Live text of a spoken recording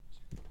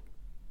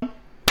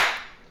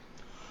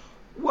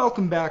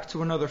welcome back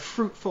to another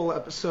fruitful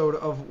episode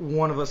of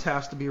One of Us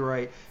Has to Be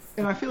Right.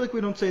 And I feel like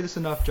we don't say this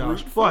enough,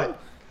 Josh, but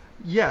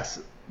yes,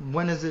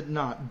 when is it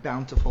not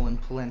bountiful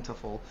and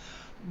plentiful?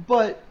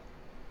 But,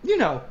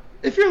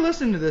 if you're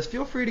listening to this,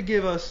 feel free to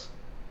give us,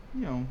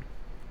 a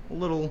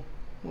little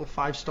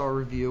 5-star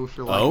review if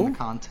you're liking the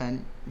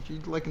content. If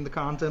you're liking the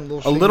content,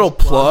 a little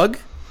plug.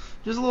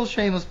 Just a little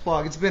shameless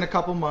plug. It's been a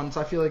couple months.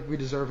 I feel like we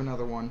deserve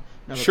another one.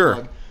 Sure.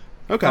 Plug.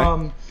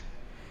 Okay.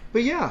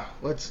 But yeah,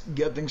 let's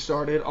get things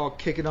started. I'll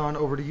kick it on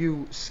over to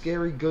you.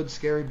 Scary good,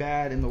 scary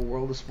bad in the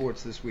world of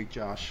sports this week,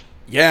 Josh.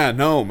 Yeah,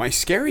 no, my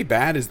scary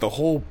bad is the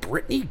whole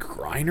Brittany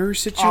Griner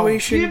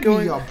situation give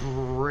me a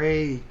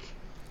break.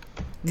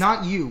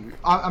 Not you.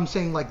 I'm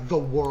saying like the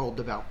world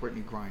about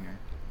Brittany Griner.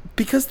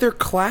 Because they're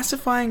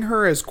classifying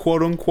her as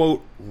quote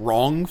unquote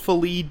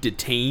wrongfully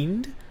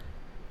detained.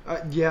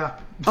 Yeah.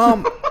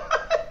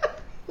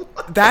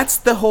 That's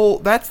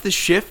the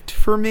shift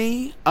for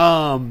me.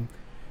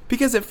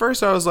 Because at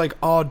first I was like,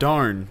 oh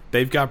darn,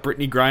 they've got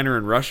Brittany Griner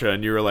in Russia,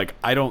 and you were like,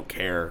 I don't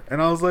care.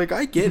 And I was like,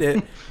 I get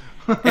it.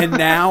 and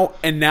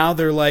now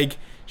they're like,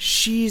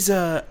 she's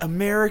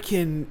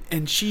American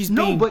and she's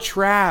being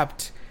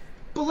trapped.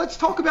 But let's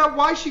talk about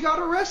why she got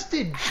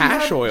arrested.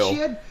 Hash oil. She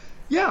had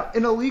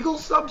an illegal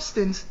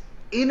substance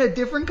in a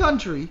different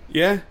country.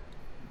 Yeah.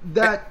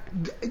 That,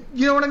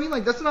 you know what I mean?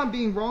 Like, that's not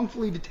being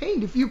wrongfully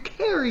detained. If you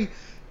carry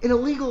an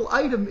illegal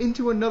item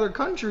into another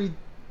country,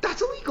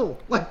 that's illegal.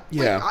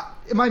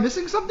 Am I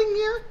missing something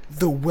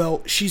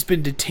here? She's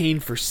been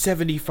detained for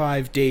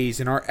 75 days,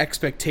 and our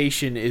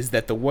expectation is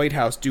that the White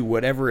House do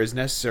whatever is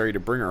necessary to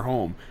bring her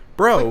home.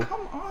 Bro,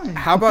 come on.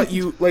 How about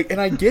you, and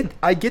I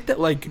get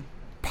that,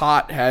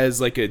 pot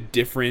has, a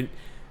different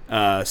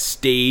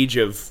stage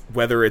of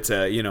whether it's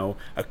a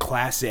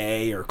Class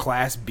A or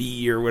Class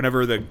B or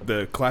whatever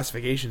the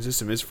classification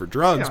system is for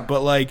drugs,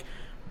 but,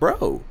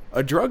 bro,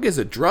 a drug is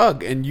a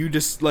drug, and you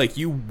just,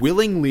 you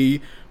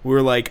willingly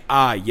were like,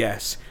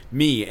 yes,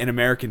 me, an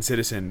American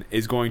citizen,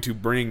 is going to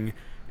bring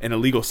an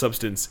illegal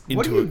substance into...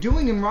 What are you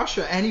doing in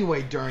Russia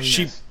anyway during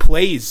this?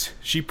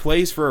 She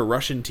plays for a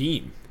Russian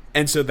team,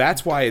 and so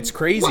that's why it's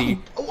crazy.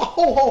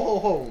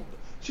 Hold.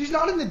 She's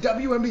not in the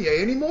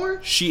WNBA anymore?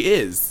 She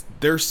is.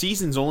 Their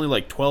season's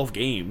only 12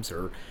 games,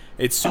 or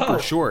it's super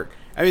short.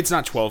 I mean, it's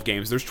not 12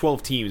 games. There's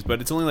 12 teams,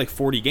 but it's only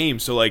 40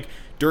 games. So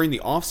during the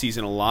off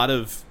season, a lot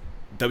of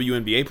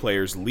WNBA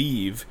players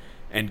leave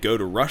and go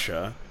to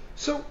Russia.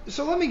 So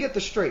let me get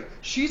this straight.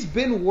 She's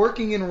been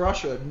working in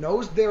Russia,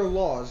 knows their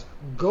laws,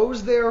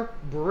 goes there,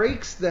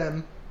 breaks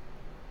them,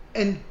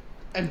 and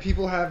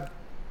people have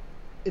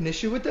an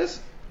issue with this?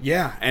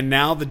 Yeah, and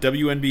now the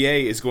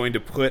WNBA is going to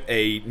put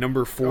a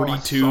number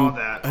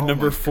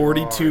 42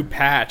 42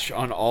 patch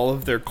on all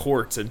of their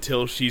courts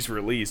until she's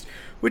released,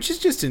 which is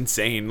just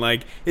insane.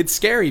 It's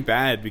scary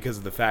bad because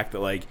of the fact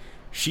that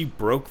she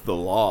broke the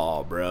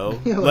law,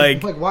 bro. Yeah,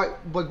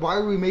 why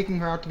are we making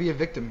her out to be a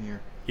victim here?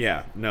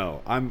 Yeah,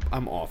 no,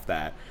 I'm off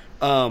that.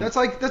 That's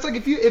like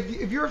if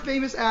you're a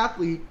famous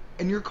athlete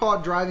and you're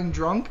caught driving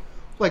drunk,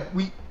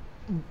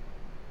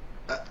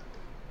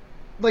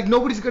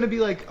 nobody's gonna be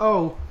like,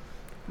 oh,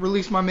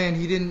 release my man,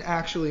 he didn't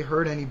actually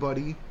hurt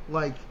anybody.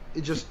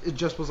 It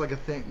just was a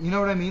thing. You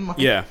know what I mean?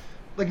 Yeah.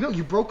 No,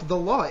 you broke the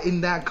law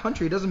in that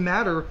country. It doesn't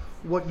matter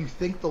what you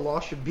think the law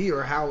should be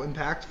or how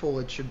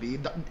impactful it should be.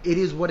 It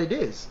is what it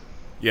is.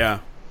 Yeah.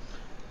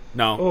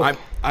 No,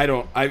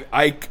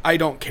 I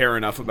don't care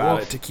enough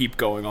about it to keep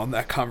going on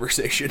that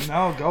conversation.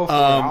 No, go for it.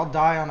 I'll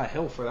die on a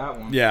hill for that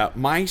one. Yeah,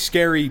 my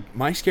scary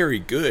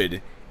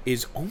good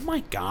is, oh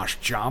my gosh,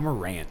 Ja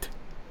Morant.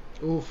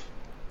 Oof.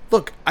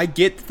 Look, I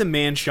get that the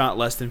man shot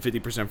less than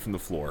 50% from the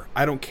floor.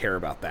 I don't care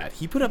about that.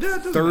 He put up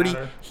 30.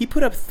 He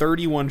put up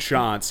 31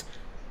 shots.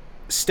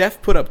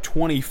 Steph put up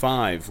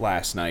 25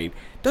 last night.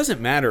 Doesn't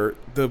matter.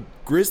 The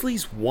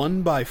Grizzlies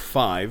won by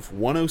 5,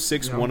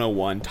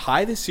 106-101.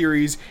 Tie the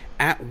series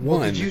at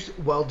 1.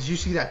 Did you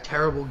see that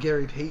terrible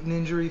Gary Payton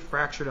injury,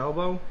 fractured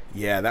elbow?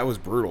 Yeah, that was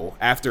brutal.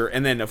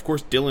 And then of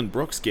course Dylan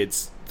Brooks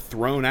gets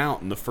thrown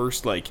out in the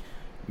first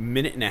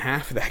minute and a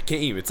half of that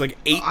game. It's 8.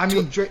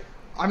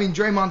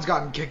 Draymond's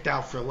gotten kicked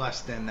out for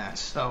less than that,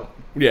 so...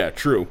 Yeah,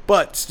 true.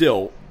 But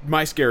still,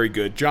 my scary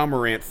good, Ja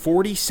Morant,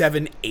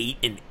 47, 8,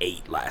 and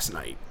 8 last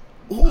night.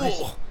 Ooh.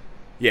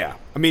 Yeah.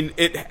 I mean,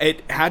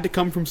 it had to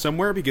come from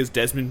somewhere because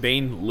Desmond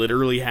Bane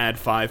literally had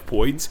 5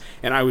 points,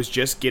 and I was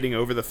just getting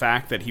over the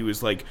fact that he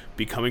was,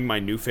 becoming my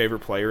new favorite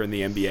player in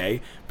the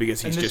NBA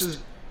because he's just...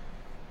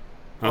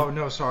 Huh? Oh,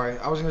 no, sorry.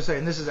 I was going to say,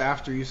 and this is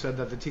after you said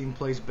that the team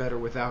plays better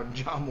without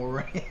Ja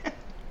Morant.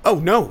 Oh,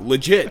 no,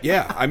 legit,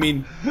 yeah. I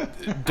mean,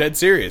 dead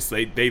serious.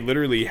 They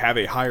literally have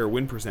a higher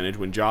win percentage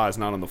when Ja is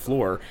not on the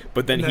floor,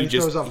 but then he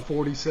just... shows up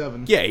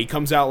 47. Yeah, he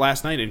comes out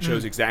last night and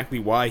shows exactly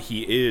why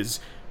he is,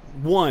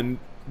 one,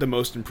 the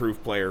most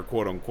improved player,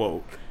 quote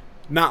unquote.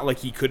 Not like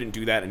he couldn't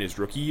do that in his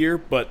rookie year,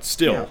 but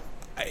still,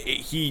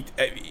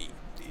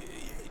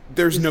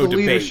 there's no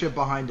debate. Leadership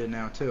behind it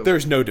now, too.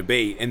 There's no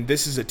debate, and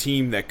this is a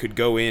team that could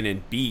go in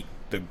and beat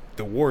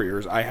the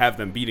Warriors. I have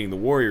them beating the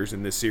Warriors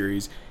in this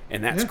series,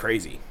 and that's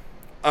crazy.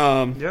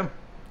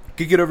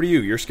 kick it over to you.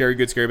 You're scary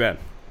good, scary bad.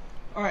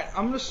 All right,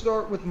 I'm going to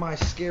start with my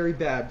scary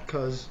bad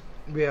because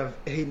we have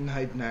Hayden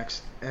Hype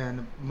next,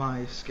 and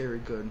my scary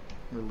good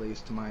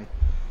relates to my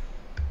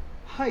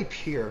hype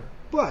here.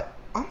 But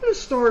I'm going to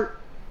start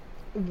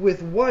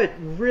with what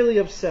really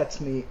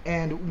upsets me,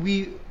 and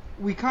we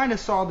kind of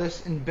saw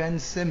this in Ben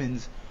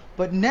Simmons,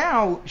 but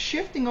now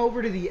shifting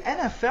over to the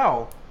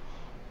NFL.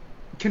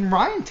 Can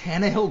Ryan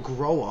Tannehill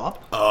grow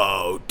up?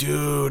 Oh,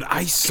 dude,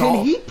 I saw.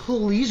 Can he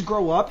please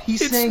grow up?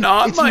 He's It's saying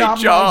not it's my not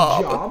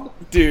job." my job.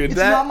 Dude, it's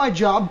that- not my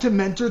job to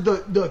mentor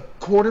the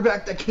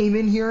quarterback that came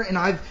in here, and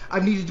I've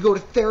needed to go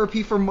to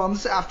therapy for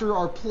months after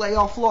our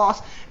playoff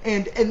loss,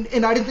 and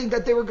I didn't think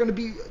that they were going to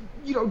be,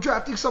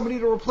 drafting somebody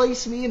to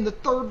replace me in the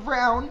third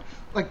round.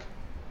 Like,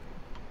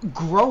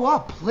 grow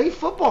up, play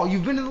football.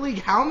 You've been in the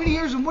league how many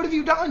years, and what have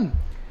you done?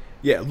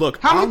 Yeah,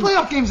 look. How many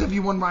playoff games have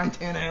you won, Ryan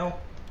Tannehill?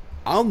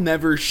 I'll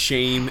never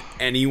shame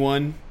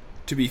anyone,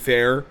 to be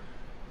fair,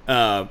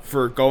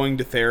 for going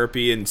to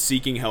therapy and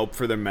seeking help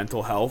for their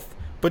mental health.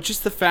 But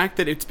just the fact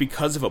that it's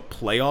because of a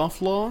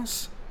playoff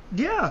loss?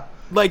 Yeah.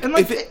 Like, and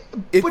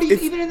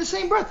even in the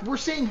same breath, we're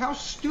saying how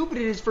stupid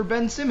it is for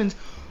Ben Simmons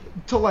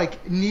to,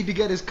 need to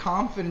get his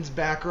confidence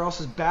back, or else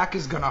his back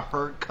is going to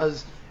hurt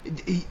because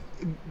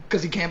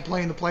he can't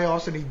play in the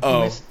playoffs and he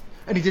missed.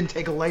 And he didn't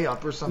take a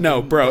layup or something.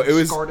 No, bro, it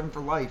was scarred him for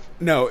life.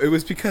 No, it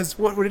was because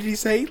what did he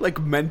say? Like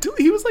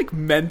mentally, he was like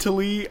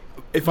mentally.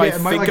 If I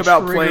think might,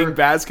 about trigger... playing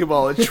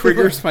basketball, it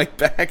triggers my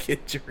back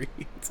injury.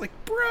 It's like,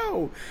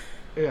 bro.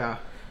 Yeah,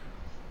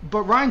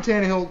 but Ryan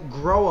Tannehill,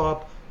 grow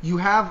up. You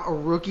have a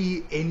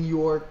rookie in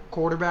your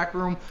quarterback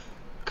room.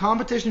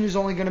 Competition is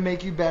only going to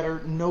make you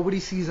better.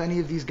 Nobody sees any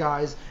of these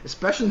guys,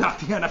 especially not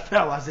the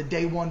NFL, as a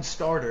day one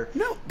starter.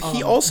 No,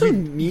 he also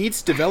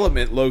needs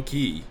development, low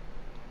key.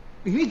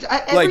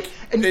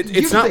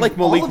 It's not like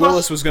Malik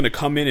Willis was going to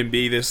come in and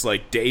be this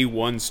day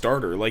one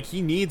starter. Like,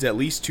 he needs at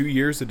least 2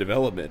 years of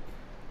development.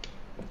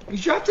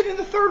 He's drafted in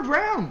the third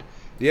round.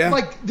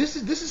 Yeah. This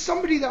is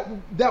somebody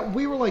that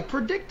we were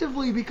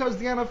predictively, because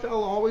the NFL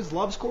always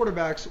loves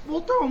quarterbacks,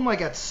 we'll throw him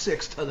at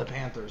 6 to the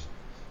Panthers.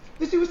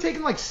 This dude was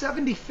taken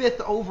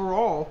 75th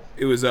overall.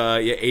 It was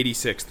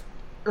 86th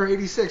or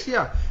 86th,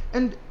 yeah.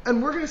 And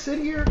we're gonna sit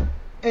here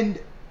and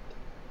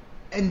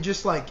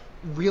just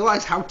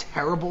realize how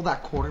terrible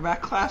that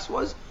quarterback class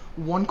was.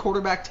 One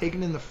quarterback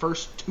taken in the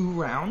first 2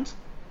 rounds.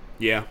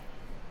 Yeah.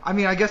 I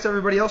mean, I guess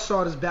everybody else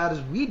saw it as bad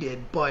as we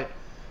did, but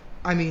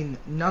I mean,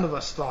 none of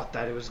us thought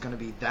that it was going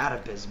to be that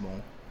abysmal.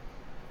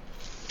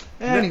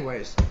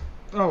 Anyways.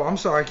 Oh, I'm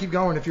sorry. Keep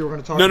going if you were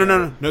going to talk about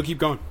it. No, keep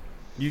going.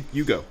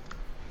 You go.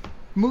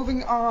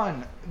 Moving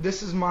on.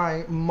 This is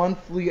my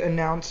monthly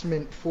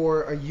announcement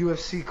for a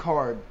UFC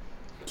card.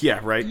 Yeah,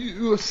 right.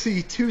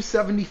 UFC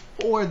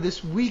 274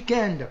 this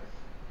weekend.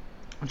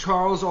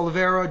 Charles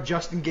Oliveira,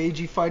 Justin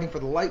Gaethje fighting for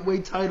the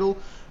lightweight title.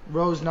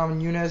 Rose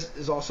Namajunas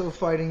is also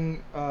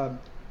fighting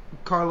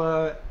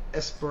Carla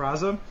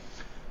Esparza.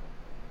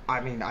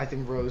 I mean, I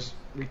think Rose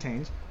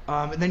retains.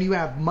 And then you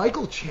have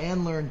Michael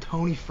Chandler and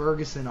Tony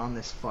Ferguson on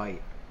this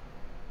fight.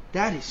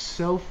 That is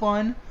so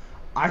fun.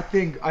 I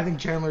think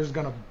Chandler is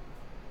gonna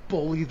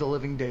bully the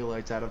living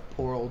daylights out of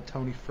poor old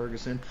Tony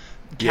Ferguson.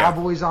 Yeah.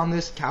 Cowboys on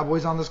this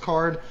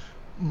card.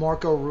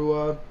 Marco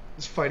Rua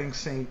is fighting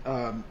Saint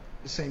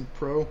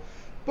Pro.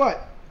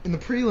 But in the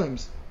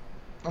prelims,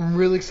 I'm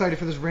really excited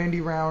for this Randy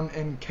Round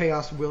and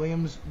Chaos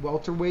Williams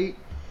welterweight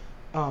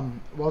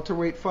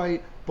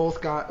fight.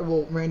 Both got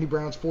Randy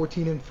Brown's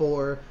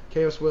 14-4.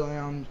 Chaos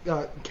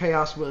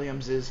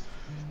Williams is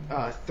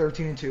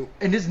 13-2,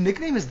 and his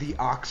nickname is the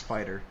Ox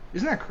Fighter.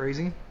 Isn't that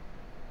crazy?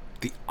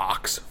 The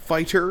Ox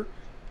Fighter?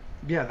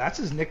 Yeah, that's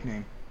his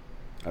nickname.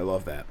 I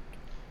love that.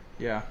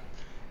 Yeah.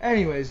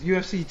 Anyways,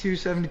 UFC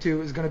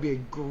 272 is going to be a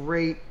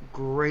great,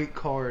 great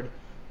card.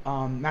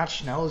 Matt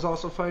Schnell is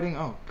also fighting.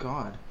 Oh,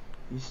 God.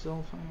 He's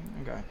still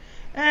fighting? Okay.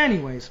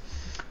 Anyways.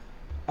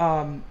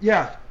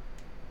 Yeah.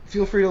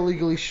 Feel free to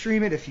legally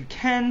stream it if you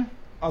can.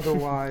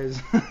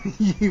 Otherwise,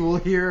 you will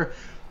hear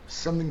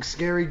something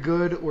scary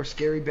good or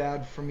scary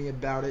bad from me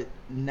about it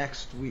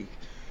next week.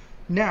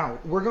 Now,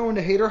 we're going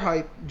to Hater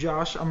Hype.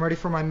 Josh, I'm ready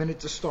for my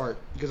minute to start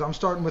because I'm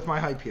starting with my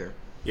hype here.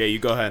 Yeah, you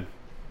go ahead.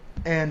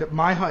 And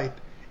my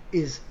hype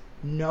is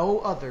no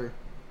other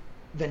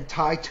than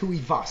Tai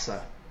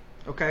Tuivasa.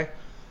 Okay?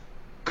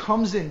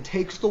 Comes in,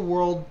 takes the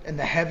world and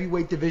the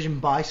heavyweight division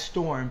by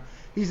storm.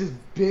 He's this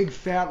big,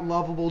 fat,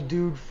 lovable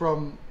dude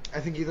from,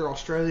 I think, either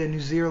Australia, New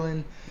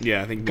Zealand.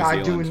 Yeah, I think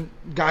New Zealand.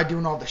 Guy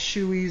doing all the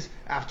shoeies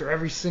after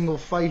every single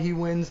fight he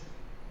wins.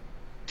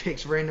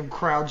 Takes random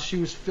crowd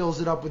shoes, fills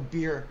it up with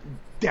beer,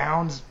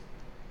 downs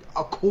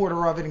a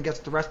quarter of it and gets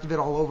the rest of it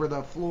all over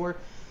the floor.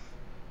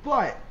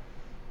 But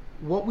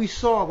what we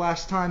saw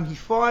last time he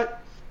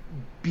fought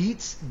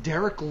beats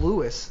Derek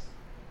Lewis,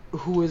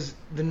 who was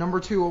the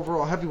number 2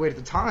 overall heavyweight at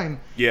the time.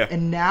 Yeah.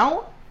 And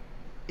now,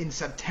 in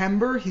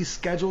September, he's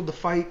scheduled to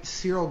fight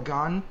Cyril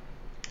Gane,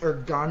 or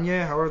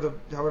Gagne, however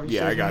you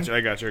say his name. I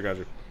got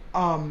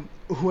you.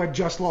 Who had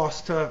just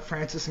lost to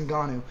Francis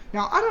Ngannou.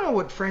 Now, I don't know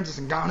what Francis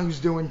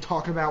Ngannou's doing,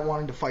 talking about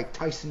wanting to fight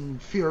Tyson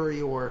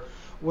Fury or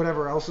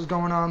whatever else is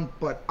going on.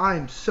 But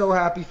I'm so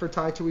happy for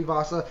Tai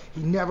Tuivasa.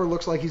 He never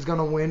looks like he's going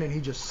to win, and he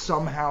just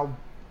somehow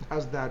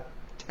has that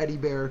teddy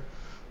bear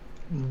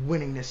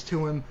winningness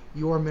to him.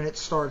 Your minute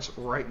starts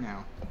right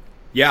now.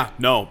 Yeah,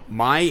 no,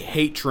 my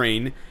hate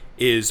train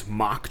is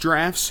mock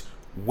drafts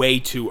way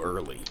too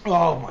early.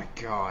 Oh my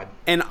god.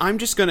 And I'm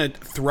just going to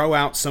throw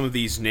out some of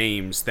these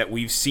names that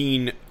we've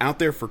seen out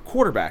there for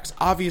quarterbacks.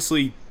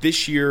 Obviously,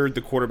 this year the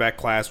quarterback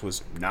class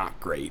was not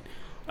great.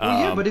 Well,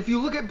 yeah, but if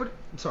you look at...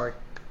 Sorry.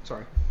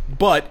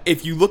 But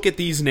if you look at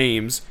these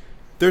names,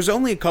 there's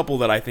only a couple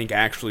that I think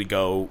actually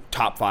go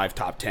top 5,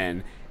 top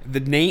 10. The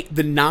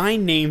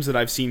 9 names that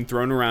I've seen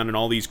thrown around in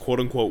all these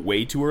quote-unquote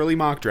way too early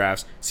mock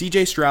drafts: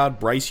 C.J. Stroud,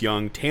 Bryce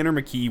Young, Tanner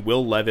McKee,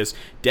 Will Levis,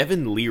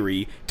 Devin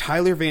Leary,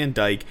 Tyler Van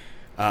Dyke,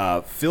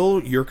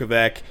 Phil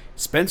Jurkovec,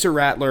 Spencer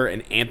Rattler,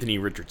 and Anthony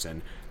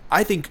Richardson.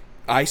 I think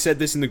I said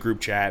this in the group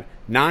chat.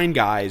 9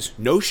 guys,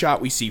 no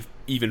shot we see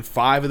even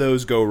 5 of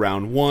those go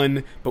round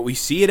 1, but we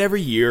see it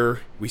every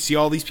year. We see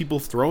all these people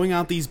throwing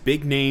out these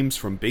big names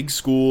from big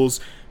schools.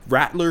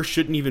 Rattler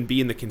shouldn't even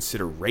be in the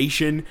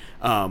consideration.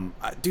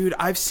 Dude,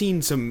 I've seen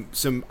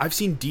I've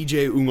seen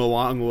DJ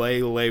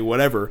Uiagalelei,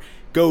 whatever,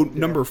 go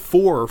number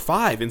 4 or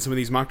 5 in some of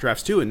these mock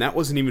drafts too, and that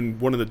wasn't even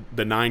one of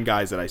the 9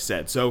 guys that I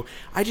said. So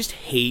I just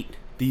hate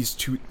these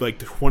two, like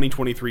the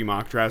 2023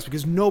 mock drafts,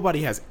 because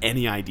nobody has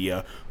any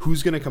idea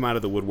who's going to come out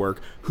of the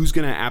woodwork, who's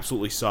going to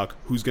absolutely suck,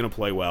 who's going to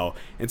play well,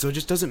 and so it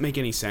just doesn't make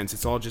any sense.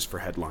 It's all just for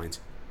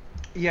headlines.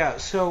 Yeah,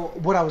 so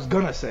what I was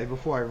going to say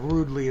before I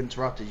rudely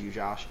interrupted you,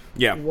 Josh,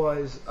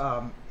 was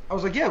I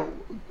was like, yeah,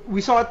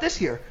 we saw it this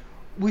year.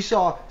 We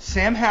saw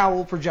Sam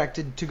Howell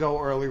projected to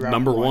go early round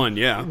Number 1. one,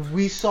 yeah.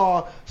 We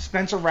saw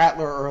Spencer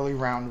Rattler early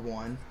round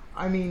 1.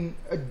 I mean,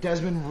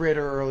 Desmond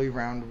Ridder early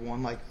round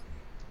 1. Like,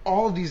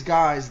 all of these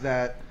guys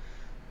that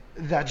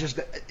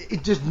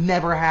just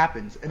never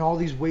happens. And all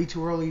these way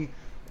too early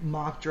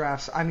mock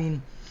drafts. I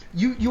mean,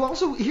 you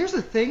also, here's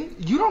the thing,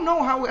 you don't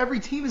know how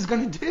every team is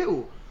going to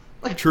do.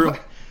 Like, true.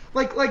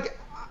 Like,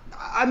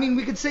 I mean,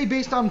 we could say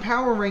based on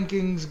power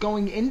rankings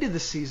going into the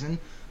season,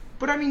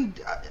 but I mean,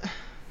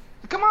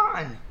 come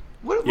on.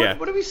 What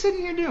are we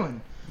sitting here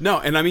doing? No,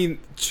 and I mean,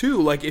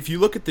 too, like, if you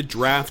look at the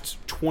draft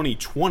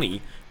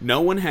 2020, no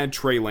one had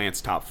Trey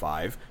Lance top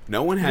 5.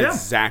 No one had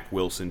Zach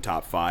Wilson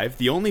top 5.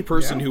 The only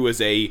person who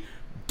was a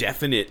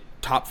definite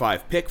top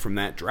 5 pick from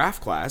that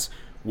draft class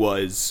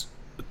was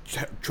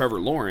Trevor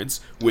Lawrence,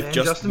 with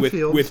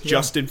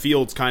Justin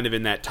Fields kind of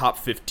in that top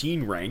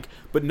 15 rank,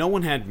 but no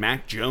one had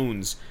Mac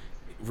Jones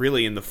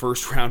really in the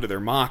first round of their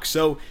mock.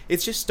 So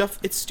it's just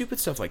it's stupid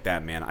stuff like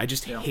that, man. I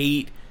just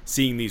hate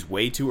seeing these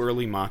way too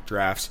early mock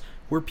drafts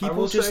where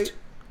people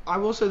I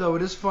will say, though,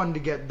 it is fun to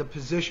get the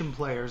position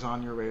players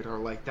on your radar,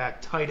 like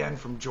that tight end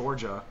from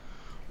Georgia.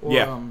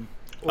 Or,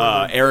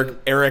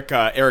 Eric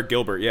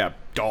Gilbert,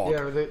 dog.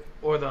 Yeah,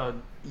 or the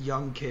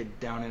young kid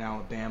down in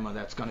Alabama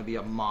that's going to be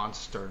a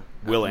monster.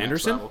 Will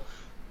Anderson?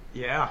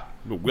 Yeah.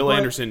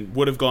 Anderson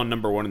would have gone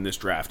number 1 in this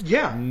draft.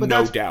 Yeah.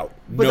 No doubt.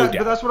 But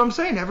that's what I'm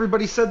saying.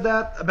 Everybody said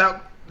that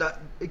about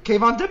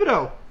Kayvon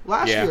Thibodeau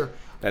last year.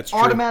 That's true.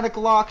 Automatic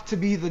lock to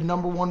be the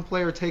number 1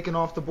 player taken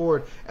off the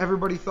board.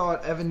 Everybody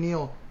thought Evan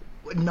Neal,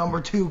 number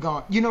 2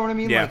 gone. You know what I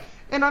mean? Yeah. Like,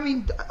 and I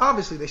mean,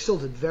 obviously they still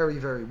did very,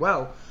 very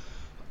well.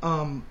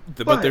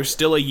 But there's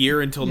still a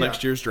year until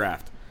next year's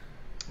draft.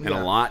 And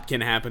a lot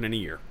can happen in a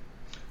year.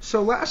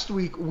 So last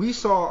week we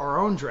saw our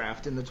own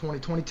draft in the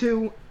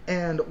 2022,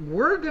 and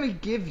we're going to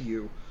give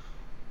you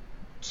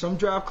some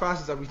draft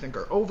classes that we think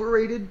are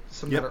overrated,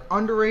 some that are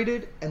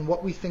underrated, and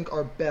what we think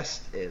our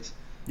best is.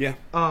 Yeah.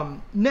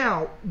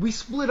 Now, we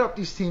split up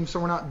these teams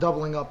so we're not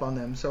doubling up on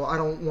them, so I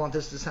don't want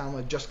this to sound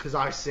like just because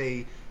I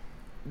say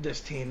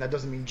this team, that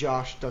doesn't mean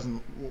Josh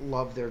doesn't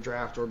love their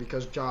draft, or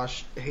because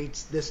Josh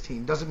hates this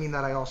team. Doesn't mean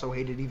that I also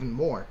hate it even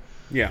more.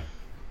 Yeah.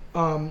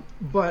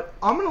 But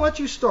I'm going to let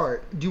you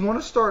start. Do you want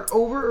to start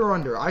over or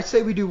under? I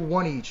say we do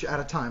one each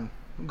at a time.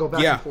 Go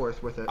back and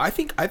forth with it. I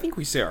think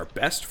we say our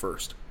best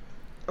first.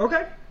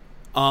 Okay.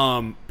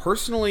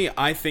 Personally,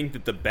 I think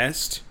that the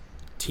best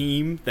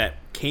team that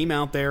came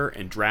out there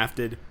and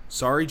drafted,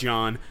 sorry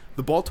John,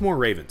 the Baltimore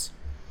Ravens.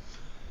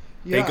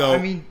 Yeah, I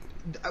mean,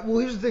 well,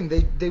 here's the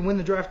thing. They win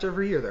the draft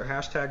every year. They're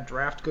hashtag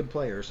draft good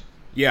players.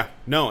 Yeah,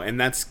 no, and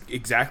that's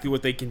exactly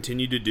what they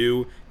continue to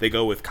do. They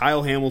go with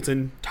Kyle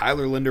Hamilton,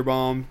 Tyler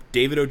Linderbaum,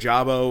 David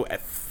Ojabo at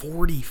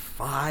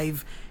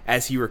 45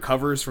 as he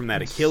recovers from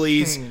that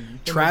Achilles.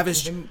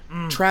 Travis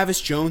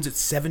Jones at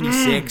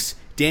 76.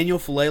 Daniel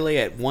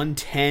Falele at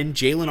 110.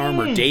 Jalen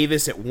Armour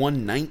Davis at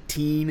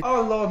 119.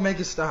 Oh, Lord, make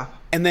it stop.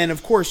 And then,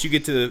 of course, you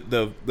get to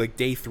the like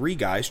day 3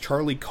 guys.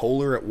 Charlie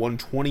Kohler at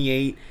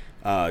 128.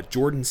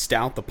 Jordan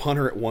Stout, the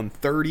punter, at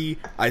 130.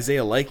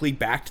 Isaiah Likely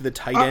back to the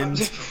tight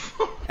ends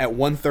at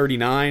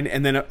 139.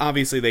 And then,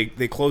 obviously,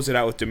 they close it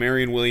out with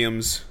Demarion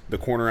Williams, the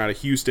corner out of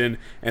Houston.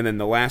 And then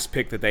the last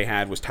pick that they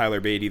had was Tyler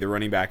Beatty, the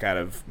running back out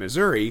of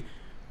Missouri.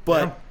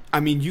 But,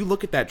 I mean, you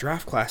look at that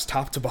draft class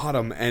top to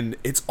bottom, and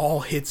it's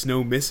all hits,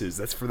 no misses.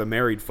 That's for the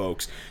married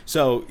folks.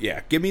 So,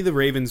 yeah, give me the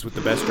Ravens with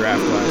the best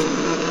draft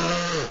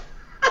class.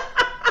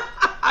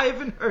 I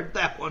haven't heard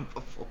that one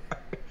before.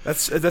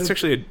 That's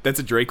actually that's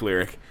a Drake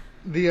lyric.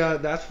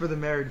 That's for the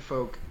married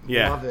folk.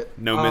 Yeah, Love it.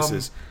 no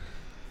misses.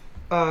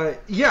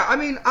 Yeah, I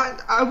mean,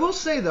 I will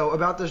say though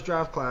about this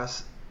draft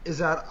class is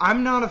that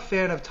I'm not a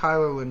fan of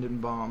Tyler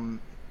Lindenbaum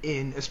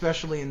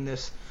especially in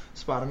this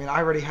spot. I mean, I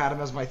already had him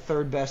as my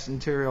third best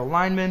interior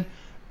lineman,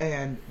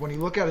 and when you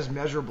look at his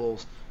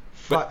measurables,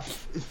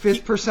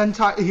 fifth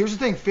percentile. Here's the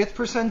thing: 5th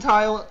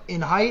percentile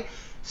in height,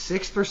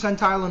 6th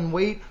percentile in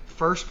weight,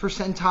 1st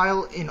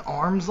percentile in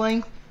arm's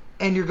length,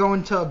 and you're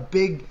going to a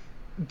big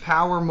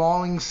power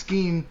mauling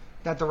scheme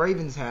that the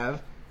Ravens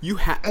have.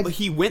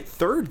 He went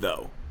third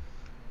though.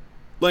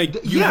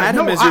 Like had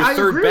him as your I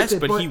third best, it,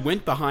 but he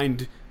went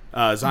behind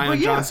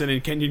Zion Johnson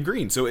and Kenyon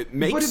Green, so it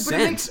makes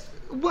sense.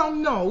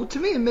 No, to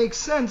me it makes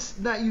sense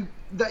that you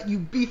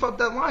beef up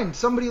that line.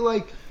 Somebody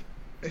like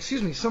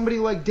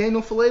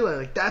Daniel Falele,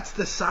 like that's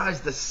the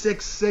size, the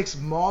 6'6"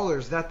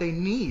 maulers that they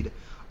need.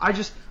 I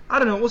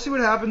don't know. We'll see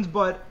what happens,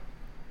 but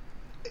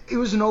it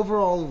was an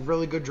overall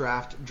really good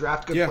draft.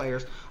 Draft good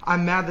players.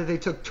 I'm mad that they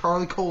took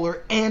Charlie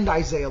Kolar and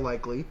Isaiah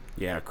Likely.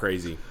 Yeah,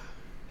 crazy.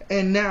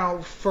 And now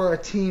for a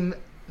team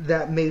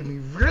that made me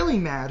really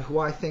mad, who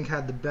I think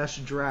had the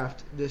best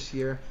draft this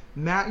year.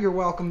 Matt, you're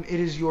welcome. It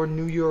is your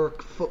New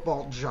York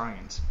Football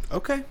Giants.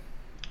 Okay.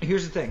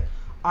 Here's the thing.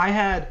 I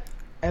had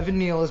Evan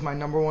Neal as my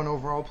number 1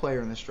 overall player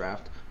in this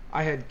draft.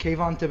 I had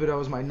Kayvon Thibodeau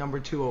as my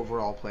number 2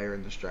 overall player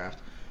in this draft.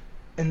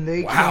 And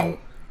they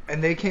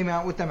came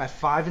out with them at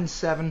 5 and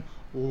 7.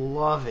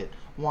 Love it.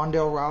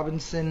 Wan'Dale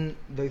Robinson,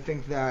 they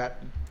think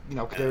that,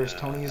 Kadarius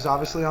Toney is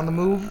obviously on the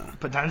move,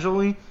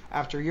 potentially.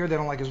 After a year, they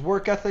don't like his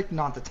work ethic,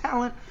 not the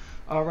talent.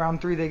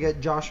 Round 3, they get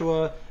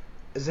Joshua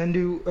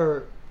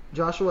Ezudu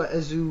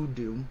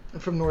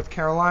from North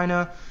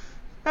Carolina.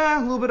 A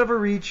little bit of a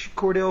reach.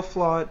 Cordell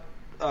Flott,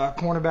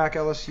 cornerback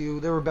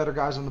LSU. There were better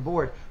guys on the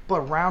board.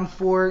 But round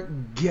 4,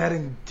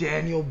 getting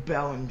Daniel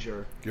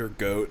Bellinger. Your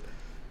GOAT.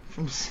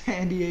 From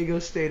San Diego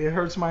State. It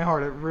hurts my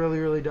heart. It really,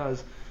 really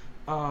does.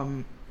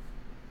 I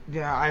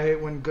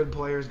hate when good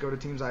players go to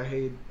teams I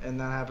hate, and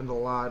that happens a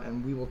lot,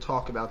 and we will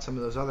talk about some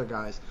of those other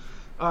guys.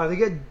 They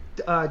get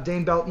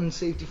Dane Belton,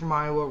 safety from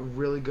Iowa,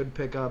 really good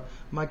pickup.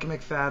 Micah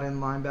McFadden,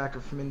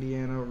 linebacker from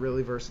Indiana,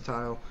 really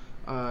versatile.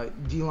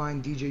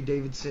 D-line DJ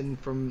Davidson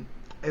from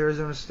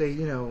Arizona State,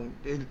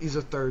 he's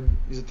a third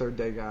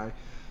day guy.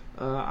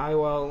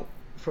 Iowa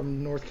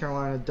from North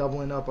Carolina,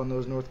 doubling up on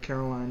those North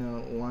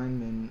Carolina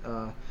linemen.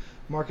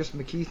 Marcus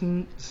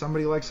McKeithen,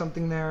 somebody like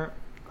something there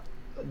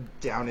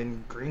down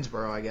in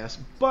Greensboro, I guess.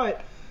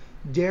 But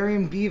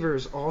Darian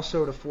Beavers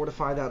also to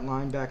fortify that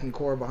linebacking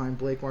core behind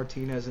Blake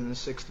Martinez in the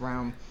 6th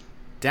round.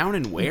 Down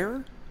in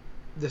where?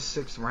 The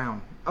 6th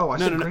round. Oh, I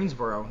said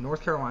Greensboro,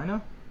 North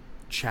Carolina.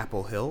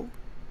 Chapel Hill?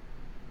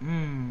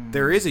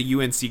 There is a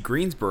UNC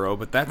Greensboro,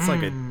 but that's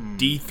like a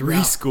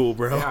D3 school,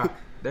 bro. Yeah,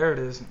 there it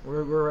is.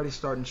 We're already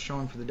starting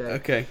showing for the day.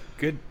 Okay,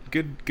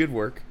 good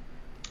work.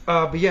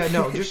 But yeah,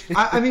 no, just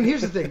I mean,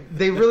 here's the thing: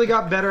 they really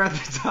got better at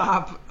the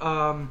top.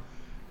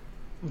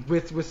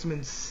 With some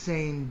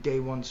insane day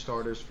 1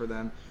 starters for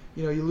them.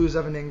 You lose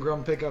Evan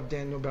Ingram, pick up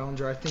Daniel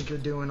Bellinger. I think you're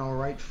doing all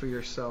right for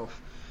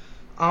yourself.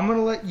 I'm going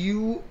to let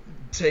you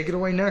take it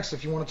away next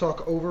if you want to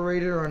talk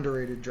overrated or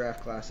underrated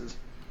draft classes.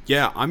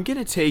 Yeah, I'm going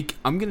to take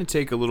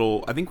a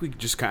little, I think we could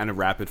just kind of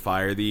rapid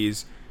fire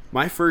these.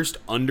 My first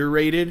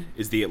underrated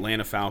is the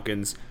Atlanta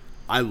Falcons.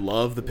 I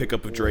love the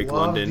pickup of Drake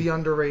London. Love the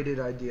underrated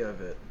idea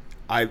of it.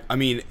 I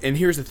mean, and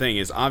here's the thing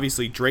is,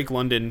 obviously, Drake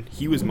London,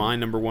 he was my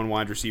number 1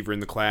 wide receiver in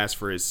the class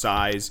for his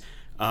size.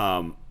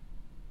 I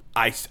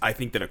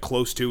think that a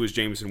close 2 is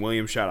Jameson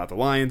Williams. Shout out the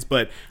Lions.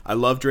 But I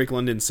love Drake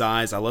London's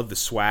size. I love the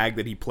swag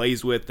that he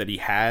plays with, that he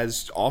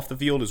has off the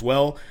field as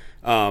well.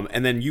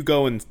 And then you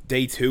go in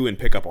day 2 and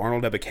pick up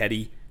Arnold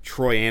Ebiketie,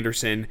 Troy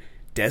Anderson,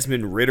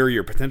 Desmond Ridder,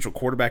 your potential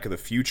quarterback of the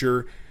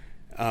future.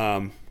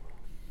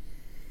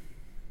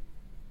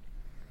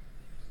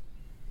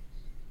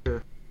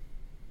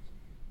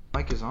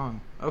 Mic is on.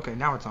 Okay,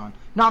 now it's on.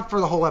 Not for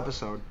the whole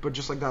episode, but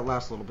just like that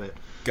last little bit.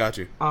 Got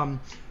you.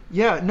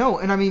 Yeah, no,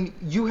 and I mean,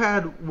 you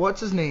had,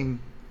 what's his name?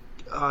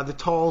 The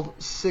tall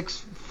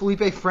 6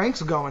 Felipe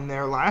Franks going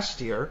there last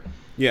year.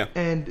 Yeah.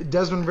 And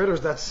Desmond Ridder's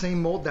that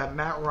same mold, that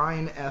Matt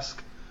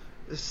Ryan-esque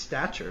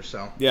stature,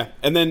 so. Yeah,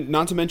 and then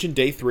not to mention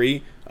day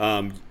 3,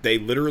 they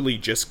literally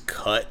just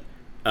cut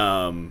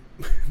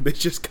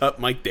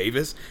Mike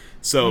Davis.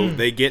 So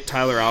they get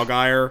Tyler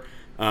Allgeier.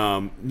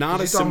 You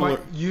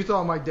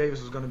thought Mike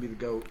Davis was going to be the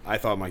GOAT. I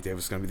thought Mike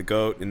Davis was going to be the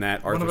GOAT in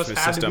that Arthur Smith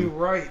system.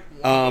 One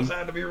of us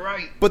had to be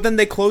right. But then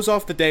they close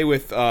off the day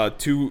with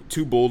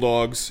two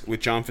Bulldogs with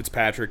John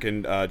Fitzpatrick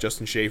and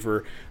Justin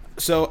Schaefer.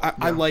 So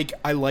I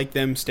like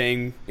them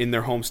staying in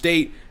their home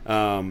state,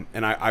 and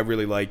I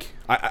really like.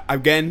 I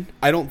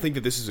don't think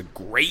that this is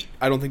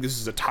I don't think this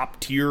is a top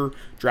tier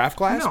draft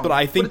class, but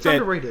I think that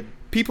underrated.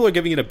 People are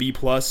giving it a B+,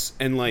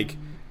 and like.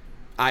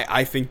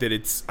 I think that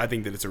it's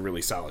a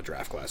really solid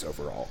draft class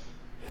overall.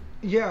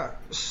 Yeah,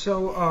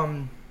 so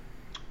I'm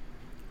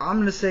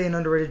going to say an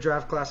underrated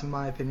draft class in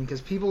my opinion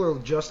because people are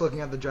just looking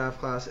at the draft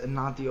class and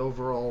not the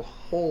overall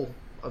whole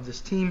of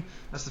this team.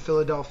 That's the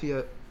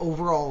Philadelphia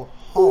overall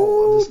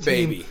haul of this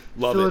team. Baby.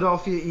 Love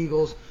Philadelphia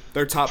Eagles.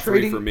 They're top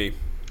 3 for me.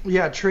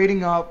 Yeah,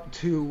 trading up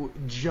to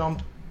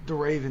jump the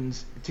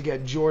Ravens to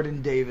get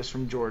Jordan Davis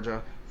from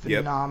Georgia.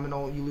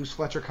 Phenomenal. Yep. You lose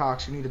Fletcher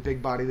Cox. You need a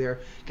big body there.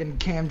 Getting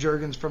Cam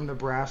Jurgens from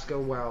Nebraska.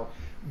 Wow.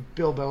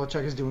 Bill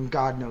Belichick is doing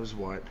God knows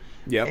what.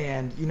 Yep.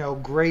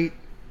 And, great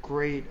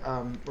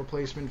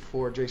replacement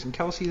for Jason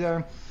Kelsey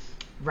there.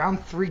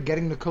 Round 3,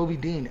 getting Nakobe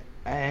Dean.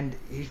 And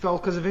he fell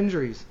because of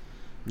injuries.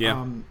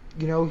 Yeah.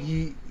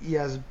 He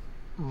has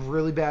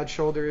really bad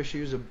shoulder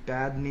issues, a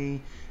bad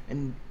knee,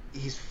 and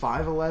he's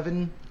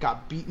 5'11",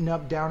 got beaten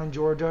up down in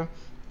Georgia,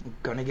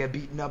 gonna get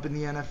beaten up in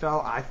the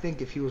NFL. I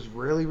think if he was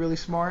really, really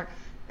smart,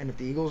 and if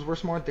the Eagles were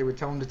smart, they would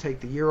tell him to take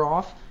the year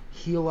off,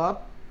 heal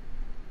up,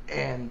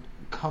 and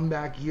come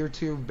back year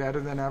 2 better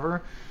than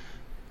ever.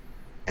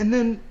 And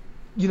then,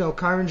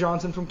 Kyron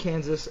Johnson from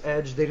Kansas,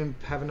 edge. They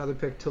didn't have another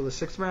pick till the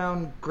 6th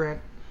round.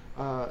 Grant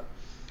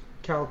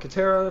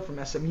Calcaterra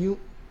from SMU.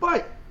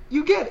 But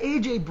you get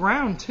A.J.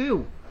 Brown,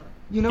 too.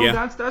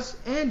 That's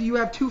and you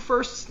have 2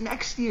 firsts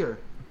next year.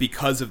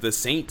 Because of the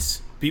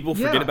Saints. People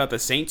forget about the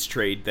Saints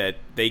trade that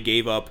they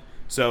gave up.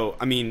 So,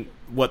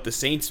 the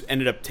Saints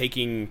ended up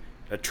taking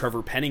a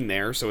Trevor Penning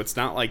there, so it's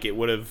not like it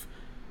would have,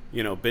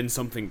 been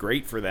something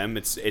great for them.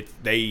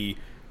 They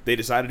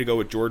decided to go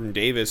with Jordan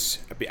Davis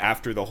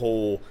after the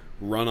whole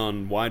run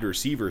on wide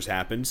receivers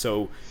happened.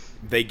 So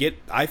they get,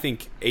 I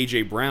think,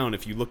 A.J. Brown,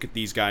 if you look at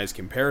these guys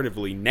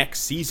comparatively,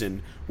 next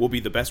season will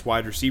be the best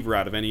wide receiver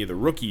out of any of the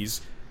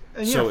rookies.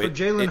 And for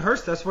Jalen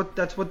Hurts, that's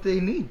what they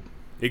need.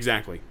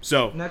 Exactly.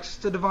 So next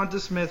to Devonta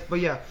Smith,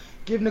 but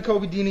give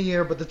Nakobe Dean a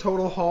year, but the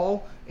total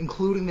haul,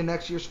 including the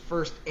next year's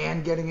first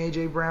and getting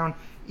A.J. Brown,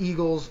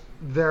 Eagles,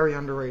 very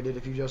underrated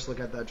if you just look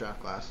at that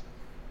draft class.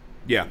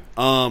 Yeah.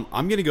 I'm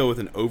going to go with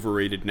an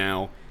overrated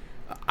now.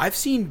 I've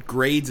seen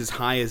grades as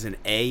high as an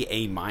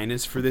A-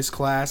 for this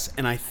class,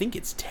 and I think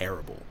it's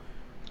terrible.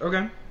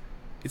 Okay.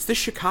 It's the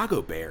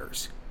Chicago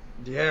Bears.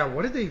 Yeah,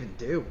 what did they even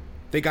do?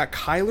 They got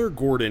Kyler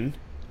Gordon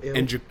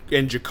and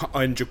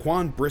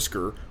Jaquan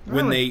Brisker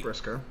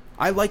Brisker.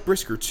 I like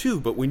Brisker too,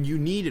 but when you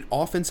need an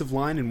offensive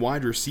line and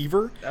wide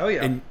receiver,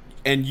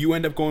 and you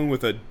end up going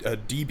with a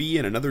DB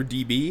and another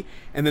DB,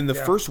 and then the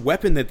first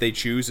weapon that they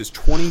choose is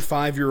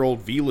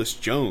 25-year-old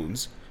Velus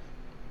Jones.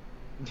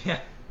 Yeah,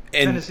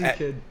 Tennessee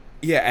kid.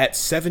 Yeah, at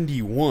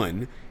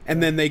 71,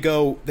 and then they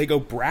go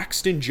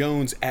Braxton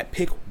Jones at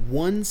pick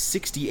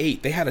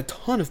 168. They had a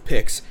ton of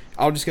picks.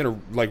 I'm just gonna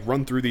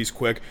run through these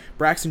quick.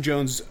 Braxton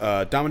Jones,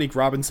 Dominique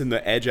Robinson,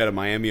 the edge out of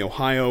Miami,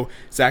 Ohio.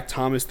 Zach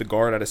Thomas, the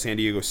guard out of San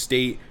Diego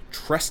State.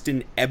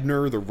 Treston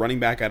Ebner, the running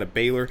back out of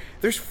Baylor.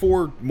 There's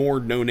 4 more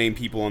no-name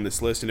people on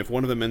this list, and if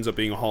one of them ends up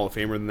being a Hall of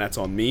Famer, then that's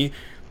on me.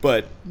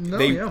 But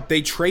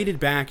they traded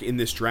back in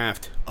this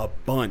draft a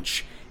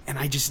bunch, and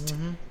I just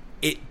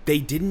they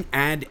didn't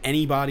add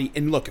anybody.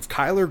 And look, if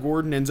Kyler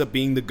Gordon ends up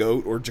being the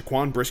GOAT or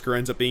Jaquan Brisker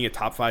ends up being a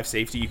top 5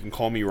 safety, you can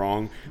call me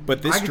wrong.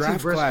 But this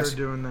draft class, Brisker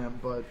doing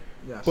that, but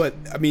yes. But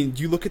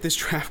you look at this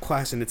draft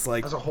class and it's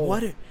like, as a whole,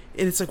 what?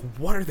 And it's like,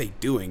 what are they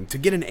doing to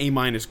get an A-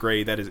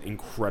 grade? That is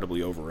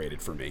incredibly overrated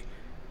for me.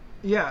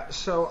 Yeah,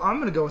 so I'm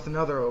going to go with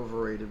another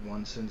overrated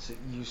one since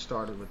you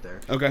started with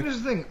there. Okay. And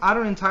here's the thing. I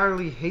don't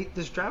entirely hate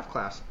this draft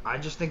class. I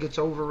just think it's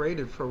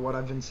overrated for what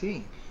I've been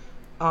seeing.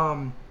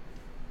 And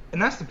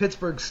that's the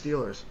Pittsburgh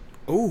Steelers.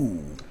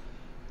 Ooh.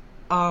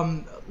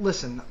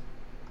 Listen,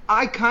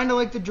 I kind of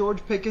like the George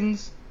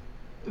Pickens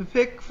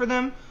pick for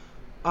them.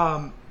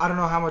 I don't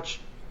know how much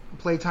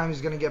playtime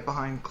he's going to get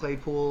behind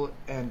Claypool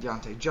and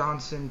Deontay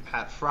Johnson,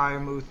 Pat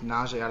Freiermuth,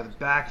 Najee out of the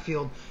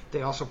backfield.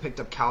 They also picked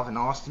up Calvin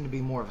Austin to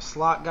be more of a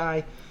slot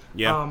guy.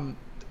 Yeah.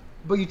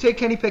 But you take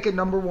Kenny Pickett,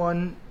 number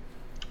 20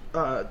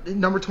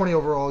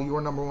 overall, your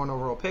number 1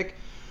 overall pick.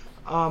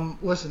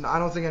 Listen, I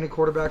don't think any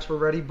quarterbacks were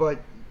ready, but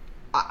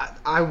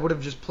I would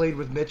have just played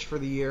with Mitch for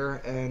the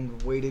year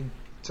and waited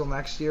till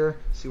next year,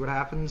 see what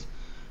happens.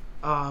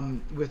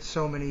 With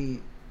so many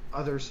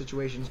other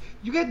situations,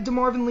 you get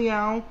DeMarvin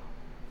Leal.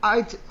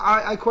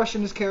 I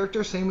question his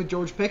character. Same with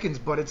George Pickens,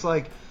 but it's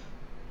like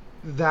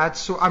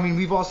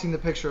we've all seen the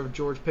picture of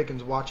George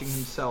Pickens watching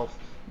himself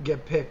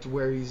get picked,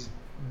 where he's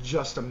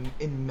just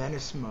in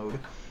menace mode.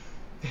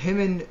 Him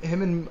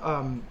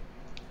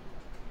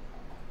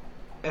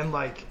and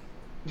like,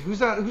 who's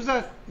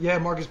that? Yeah,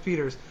 Marcus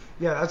Peters.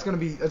 Yeah, that's gonna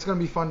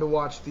be fun to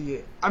watch.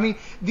 These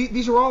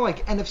are all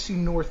like NFC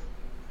North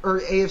or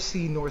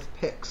AFC North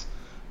picks.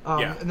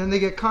 And then they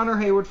get Connor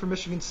Hayward from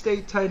Michigan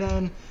State, tight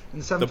end, in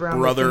the 7th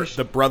round.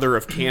 The brother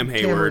of Cam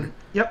Hayward.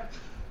 Yep.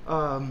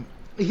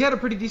 He had a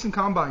pretty decent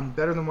combine,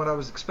 better than what I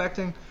was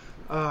expecting.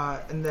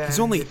 And then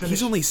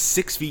he's only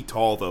 6 feet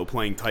tall though,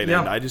 playing tight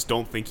end. I just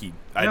don't think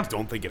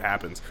don't think it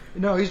happens.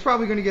 No, he's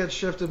probably going to get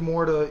shifted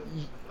more to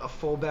a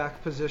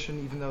fullback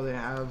position, even though they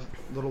have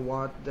Little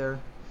Watt there.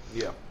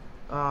 Yeah.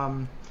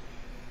 And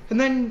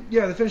then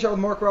they finish out with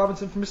Mark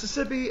Robinson from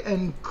Mississippi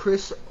and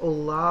Chris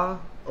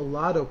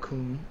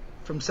Oladokun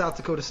from South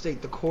Dakota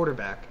State, the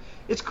quarterback.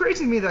 It's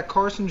crazy to me that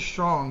Carson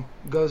Strong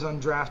goes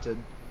undrafted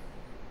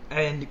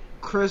and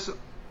Chris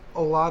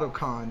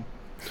Oladokun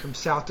from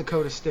South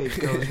Dakota State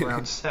goes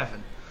round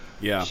 7.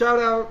 Yeah. Shout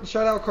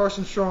out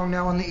Carson Strong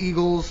now on the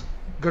Eagles.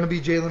 Going to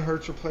be Jalen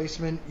Hurts'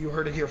 replacement. You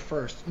heard it here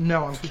first.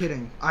 No, I'm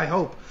kidding. I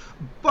hope.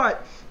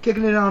 But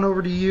kicking it on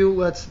over to you,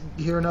 let's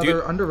hear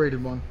another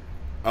underrated one.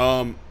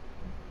 Oh,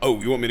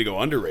 you want me to go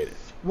underrated?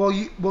 Well,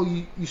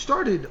 you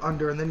started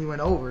under and then you went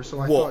over, so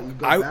I thought you'd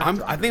go back to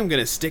under. I think I'm going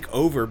to stick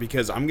over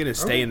because I'm going to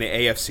stay in the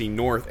AFC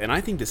North, and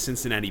I think the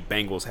Cincinnati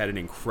Bengals had an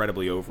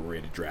incredibly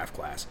overrated draft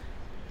class.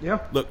 Yeah.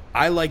 Look,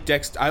 I like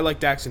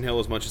Daxton Hill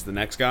as much as the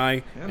next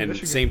guy, and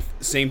Michigan.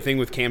 same thing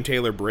with Cam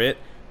Taylor-Britt.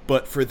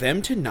 But for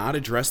them to not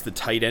address the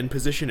tight end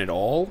position at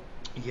all,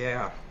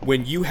 yeah.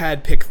 when you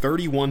had pick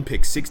 31,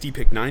 pick 60,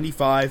 pick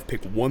 95,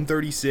 pick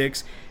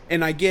 136,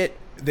 and I get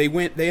they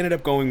ended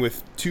up going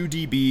with 2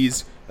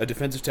 DBs, a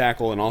defensive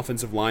tackle, an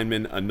offensive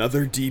lineman,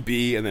 another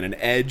DB, and then an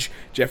edge,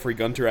 Jeffrey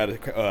Gunter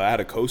out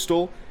of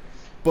Coastal.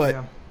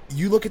 But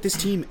you look at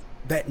this team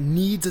that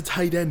needs a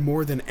tight end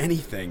more than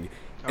anything.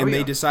 And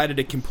they decided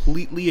to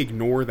completely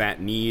ignore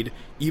that need,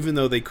 even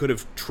though they could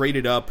have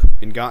traded up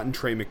and gotten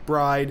Trey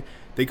McBride.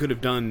 They could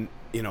have done,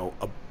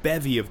 a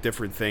bevy of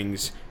different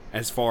things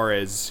as far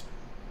as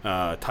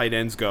tight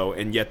ends go,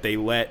 and yet they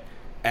let,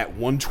 at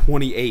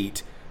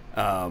 128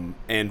 and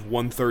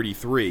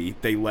 133,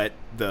 they let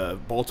the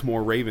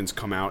Baltimore Ravens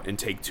come out and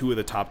take 2 of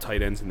the top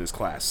tight ends in this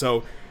class.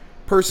 So,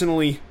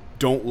 personally,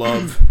 don't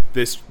love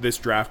this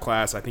draft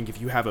class. I think if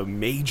you have a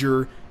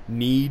major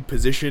need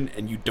position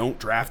and you don't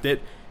draft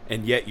it,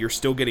 and yet you're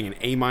still getting an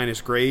A-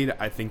 grade,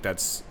 I think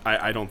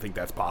I don't think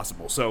that's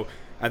possible. So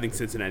I think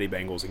Cincinnati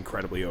Bengals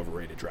incredibly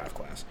overrated draft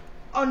class.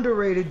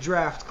 Underrated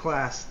draft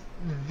class,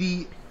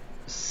 the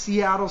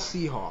Seattle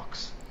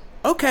Seahawks.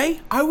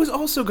 Okay, I was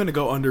also going to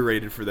go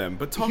underrated for them,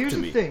 but Here's to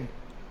me. Here's the thing.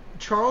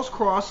 Charles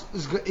Cross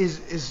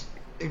is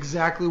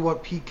exactly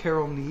what Pete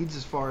Carroll needs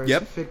as far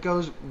as fit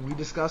goes. We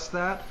discussed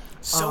that.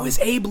 So is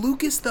Abe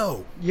Lucas,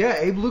 though. Yeah,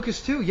 Abe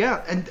Lucas, too,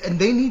 yeah. And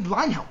they need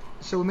line help.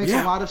 So it makes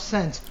a lot of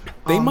sense.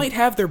 They might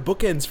have their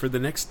bookends for the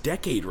next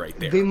decade right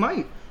there. They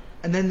might.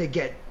 And then they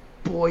get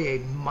Boye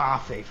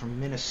Mafe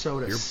from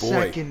Minnesota,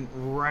 second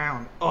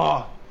round.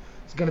 Oh,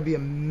 it's going to be a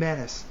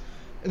menace.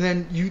 And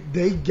then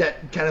they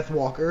get Kenneth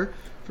Walker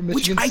from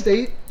Michigan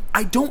State.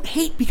 I don't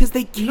hate because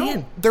they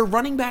can't. No. Their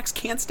running backs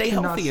can't stay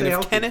healthy.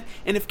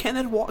 If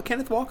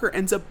Kenneth Walker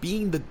ends up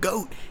being the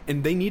GOAT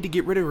and they need to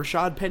get rid of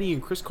Rashad Penny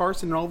and Chris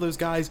Carson and all those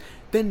guys,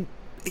 then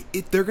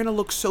they're going to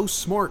look so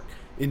smart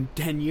in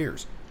 10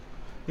 years.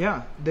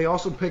 Yeah, they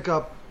also pick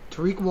up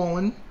Tariq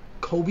Woolen,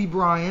 Kobe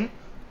Bryant,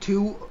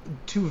 two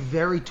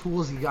very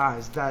toolsy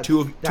guys.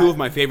 Two of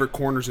my favorite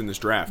corners in this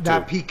draft.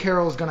 That Pete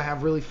Carroll is going to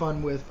have really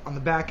fun with on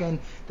the back end.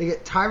 They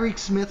get Tyreek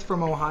Smith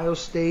from Ohio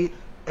State,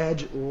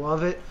 edge,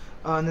 love it.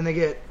 And then they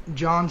get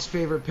John's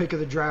favorite pick of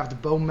the draft,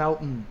 Bo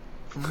Melton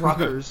from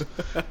Rutgers.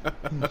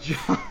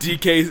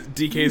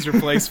 DK's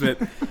replacement.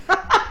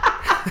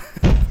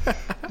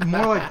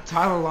 More like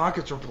Tyler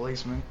Lockett's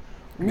replacement.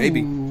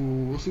 Maybe.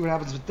 Ooh, we'll see what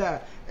happens with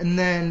that. And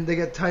then they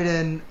get tight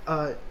end,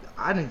 I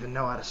don't even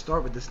know how to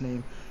start with this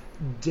name,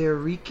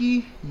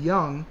 Dereki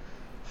Young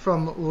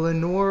from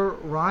Lenore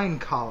Ryan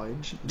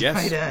College.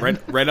 Yes, tight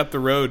end. right up the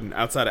road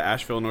outside of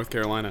Asheville, North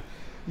Carolina.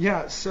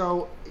 Yeah,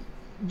 so,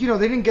 they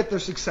didn't get their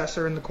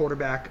successor in the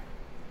quarterback.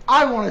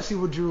 I want to see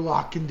what Drew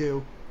Lock can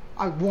do.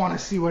 I want to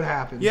see what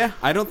happens. Yeah,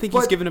 I don't think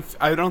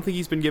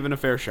he's been given a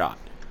fair shot.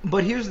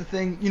 But here's the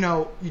thing,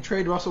 you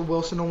trade Russell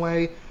Wilson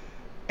away,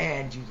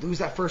 and you lose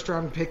that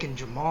first-round pick in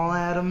Jamal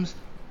Adams,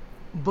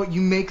 but you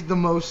make the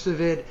most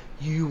of it.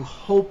 You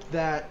hope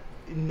that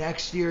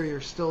next year you're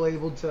still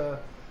able to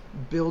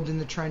build in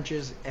the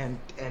trenches and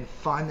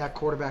find that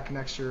quarterback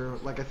next year,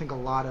 like I think a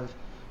lot of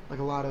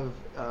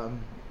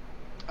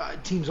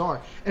teams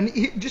are. And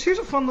here's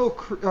a fun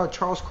little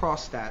Charles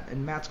Cross stat,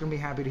 and Matt's going to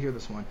be happy to hear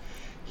this one.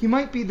 He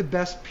might be the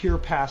best pure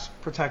pass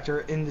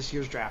protector in this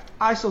year's draft.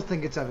 I still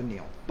think it's Evan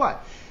Neal,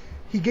 but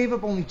he gave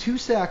up only 2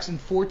 sacks and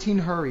 14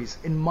 hurries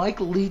in Mike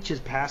Leach's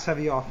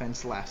pass-heavy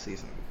offense last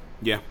season.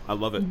 Yeah, I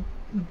love it.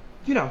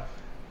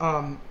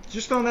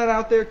 Just throwing that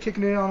out there,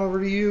 kicking it on over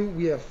to you.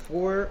 We have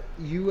 4.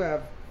 You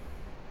have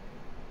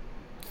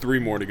 3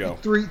 more to go.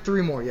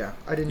 3 more, yeah.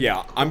 I didn't.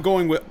 Yeah, I'm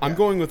going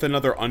with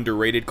another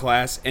underrated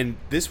class, and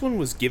this one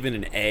was given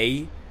an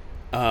A,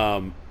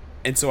 and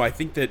so I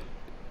think that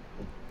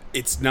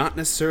it's not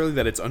necessarily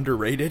that it's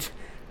underrated.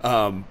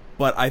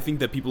 But I think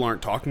that people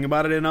aren't talking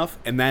about it enough,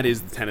 and that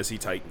is the Tennessee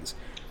Titans.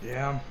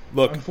 Yeah.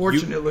 Look,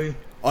 unfortunately.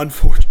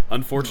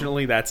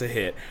 Unfortunately, that's a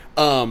hit.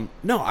 No,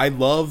 I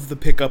love the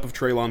pickup of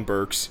Treylon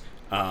Burks,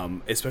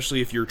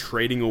 especially if you're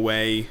trading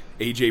away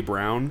A.J.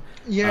 Brown.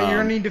 Yeah, you're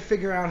going to need to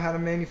figure out how to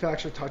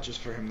manufacture touches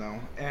for him,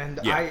 though. And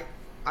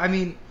I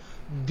mean,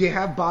 they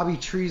have Bobby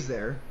Trees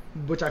there,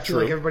 which I feel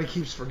like everybody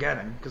keeps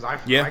forgetting, because I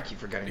keep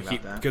forgetting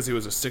about that. Because he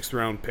was a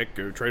 6th-round pick,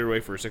 or traded away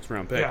for a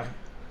 6th-round pick. Yeah.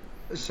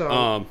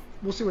 So,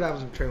 we'll see what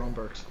happens with Treylon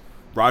Burks.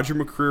 Roger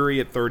McCreary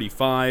at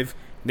 35,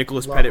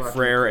 Nicholas Love Pettit Raheem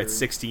Frere at Terry.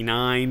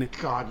 69.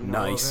 God, you know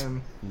I love Nice.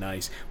 him.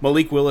 Nice.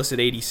 Malik Willis at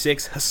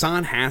 86.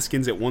 Hassan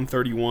Haskins at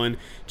 131.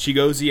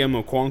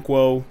 Chigoziem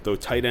Okonkwo, the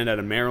tight end out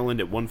of Maryland,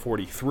 at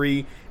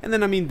 143. And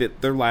then, I mean,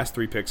 their last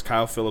three picks,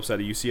 Kyle Phillips out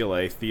of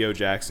UCLA, Theo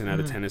Jackson out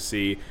of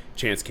Tennessee,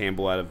 Chance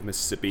Campbell out of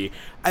Mississippi.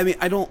 I mean,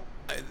 I don't...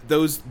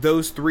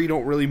 Those three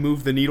don't really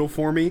move the needle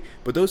for me,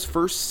 but those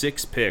first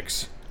six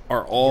picks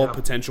are all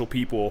potential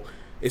people,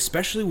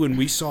 especially when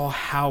we saw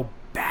how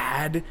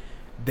bad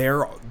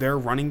their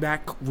running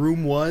back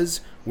room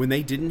was when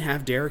they didn't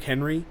have Derrick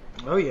Henry.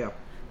 Oh, yeah.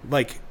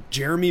 Like,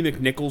 Jeremy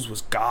McNichols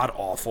was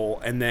god-awful,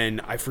 and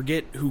then I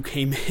forget who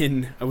came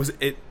in.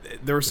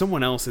 There was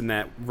someone else in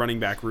that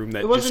running back room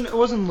that It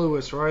wasn't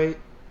Lewis, right?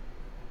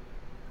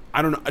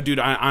 I don't know. Dude,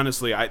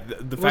 honestly,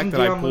 the fact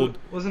that I pulled...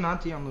 Was it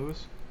not Deion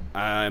Lewis?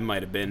 It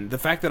might have been. The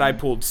fact that I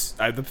pulled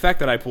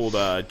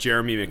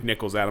Jeremy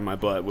McNichols out of my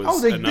butt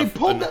was enough.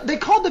 They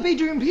called up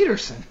Adrian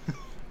Peterson.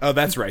 Oh,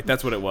 that's right.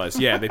 That's what it was.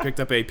 Yeah, they picked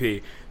up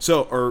AP.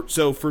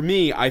 So for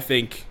me, I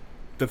think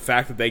the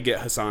fact that they get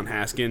Hassan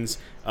Haskins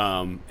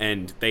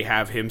and they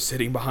have him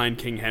sitting behind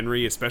King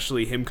Henry,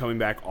 especially him coming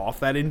back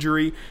off that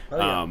injury,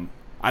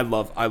 I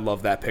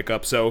love that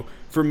pickup. So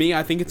for me,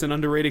 I think it's an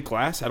underrated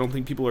class. I don't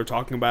think people are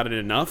talking about it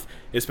enough,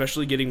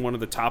 especially getting one of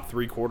the top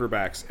three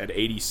quarterbacks at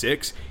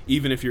 86.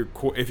 Even if your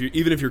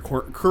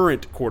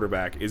current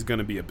quarterback is going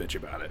to be a bitch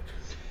about it.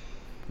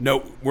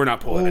 No, we're not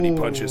pulling any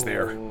punches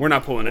there. We're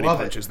not pulling any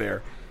punches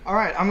there. All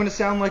right, I'm going to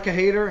sound like a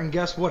hater, and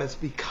guess what? It's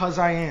because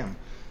I am.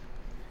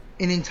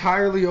 An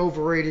entirely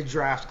overrated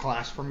draft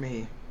class for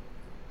me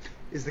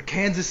is the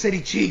Kansas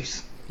City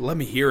Chiefs. Let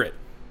me hear it.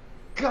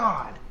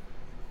 God.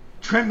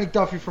 Trent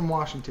McDuffie from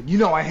Washington. You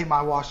know I hate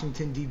my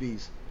Washington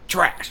DBs.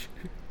 Trash.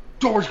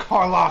 George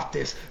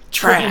Karlaftis.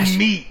 Trash. Triple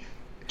meat.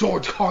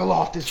 George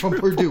Karlaftis from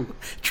Purdue.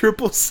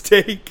 Triple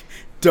steak,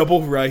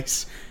 double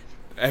rice,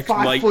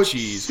 light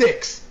cheese.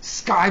 5'6",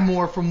 Sky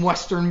Moore from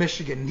Western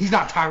Michigan. He's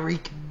not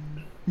Tyreek.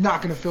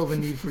 Not going to fill the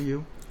need for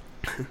you.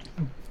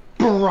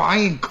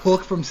 Brian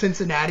Cook from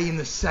Cincinnati in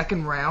the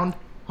second round.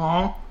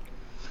 Huh?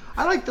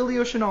 I like the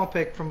Leo Chenal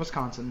pick from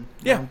Wisconsin.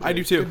 Yeah, I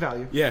do too. Good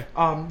value. Yeah.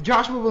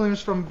 Joshua Williams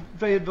from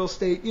Fayetteville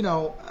State,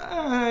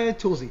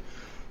 toolsy.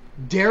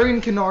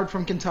 Darian Kennard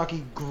from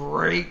Kentucky,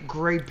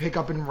 great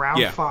pickup in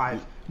round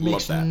 5.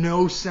 Makes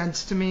no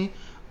sense to me.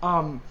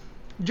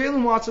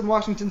 Jalen Watson,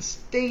 Washington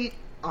State.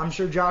 I'm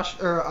sure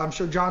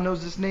John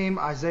knows this name.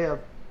 Isaiah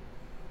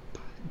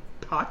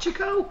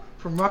Pacheco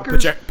from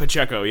Rutgers.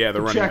 Pacheco, yeah,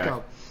 the running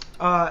back.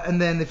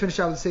 And then they finished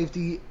out with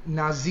safety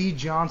Nazee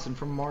Johnson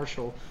from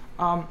Marshall.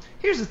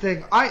 Here's the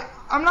thing.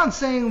 I'm not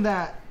saying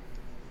that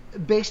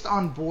based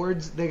on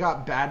boards they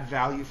got bad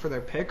value for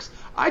their picks.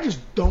 I just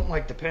don't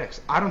like the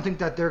picks. I don't think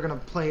that they're going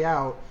to play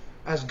out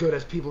as good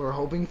as people are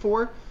hoping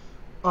for.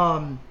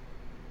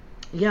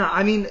 Yeah,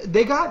 I mean,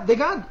 they got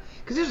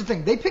because here's the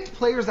thing. They picked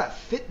players that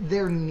fit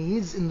their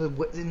needs in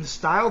the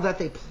style that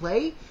they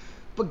play.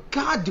 But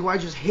God, do I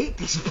just hate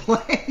these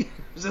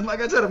players. And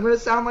like I said, I'm going to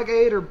sound like a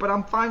hater, but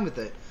I'm fine with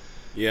it.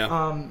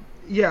 Yeah.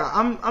 Yeah,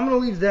 I'm going to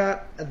leave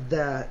that at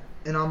that.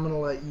 And I'm gonna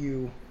let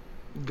you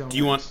go. Do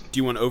you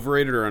want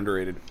overrated or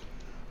underrated?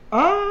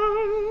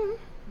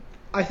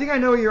 I think I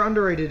know what your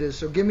underrated is.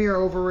 So give me your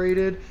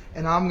overrated,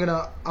 and I'm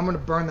gonna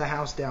burn the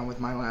house down with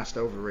my last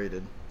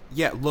overrated.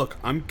 Yeah, look,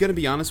 I'm gonna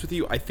be honest with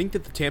you. I think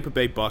that the Tampa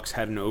Bay Bucks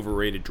had an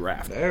overrated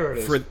draft. There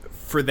it is.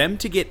 For them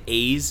to get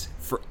A's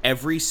for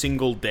every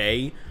single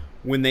day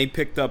when they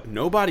picked up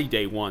nobody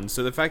day one.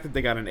 So the fact that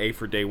they got an A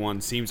for day one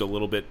seems a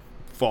little bit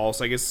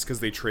false. I guess it's because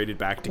they traded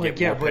back to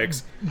get more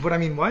picks. But I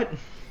mean, what?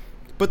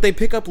 But they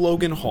pick up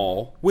Logan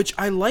Hall, which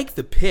I like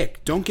the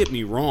pick. Don't get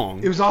me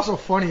wrong. It was also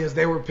funny as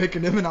they were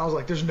picking him, and I was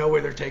like, "There's no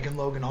way they're taking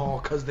Logan Hall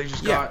because they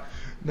just got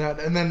that."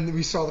 And then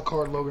we saw the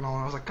card Logan Hall,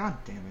 and I was like, "God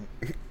damn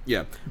it!"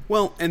 Yeah.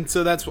 Well, and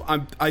so that's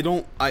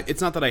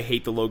it's not that I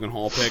hate the Logan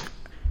Hall pick.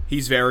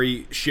 He's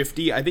very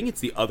shifty. I think it's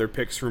the other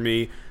picks for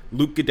me.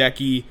 Luke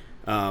Gadecki,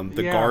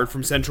 guard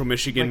from Central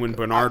Michigan when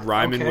Bernard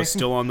Ryman was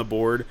still on the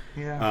board.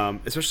 Yeah.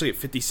 Especially at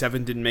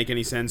 57 didn't make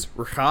any sense.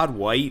 Rashad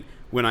White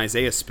when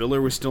Isaiah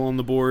Spiller was still on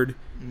the board.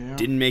 Yeah.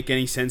 Didn't make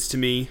any sense to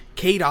me.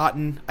 Cade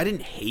Otton, I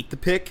didn't hate the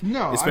pick.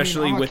 No,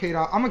 especially I'm a Cade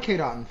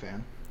Otton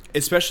fan.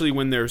 Especially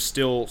when there's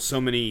still so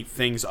many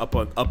things up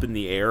in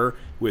the air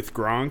with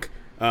Gronk.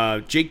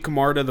 Jake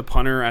Camarda, the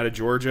punter out of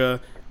Georgia.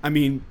 I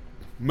mean,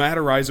 Matt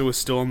Araiza was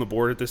still on the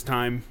board at this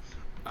time.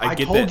 I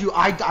told you.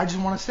 I just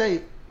want to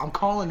say, I'm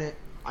calling it.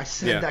 I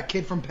said that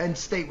kid from Penn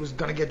State was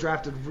going to get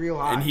drafted real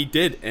high. And he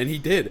did. And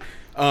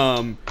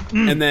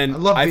then I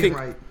love being think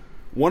right.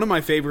 One of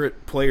my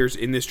favorite players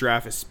in this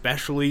draft,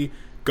 especially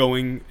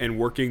going and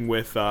working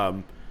with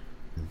Todd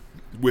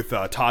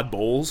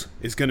Bowles,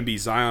 is going to be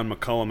Zion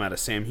McCollum out of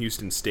Sam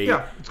Houston State.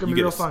 Yeah, it's going to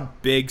be real fun.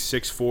 Big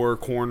 6'4"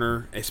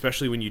 corner,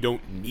 especially when you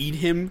don't need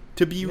him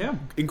to be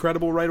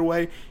incredible right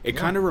away. It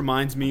kind of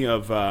reminds me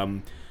of,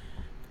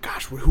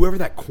 whoever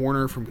that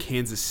corner from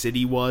Kansas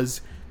City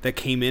was that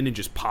came in and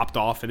just popped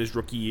off in his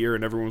rookie year,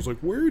 and everyone was like,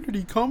 where did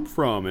he come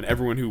from? And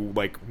everyone who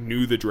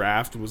knew the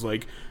draft was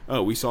like,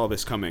 oh, we saw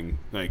this coming.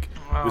 This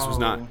was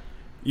not...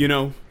 You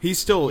know, he's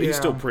still Yeah.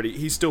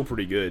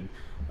 pretty good.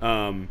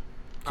 Can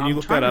you I'm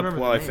look trying that to up remember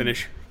while the I name.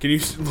 finish? Can you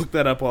look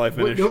that up while I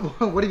finish?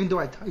 What even do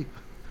I type?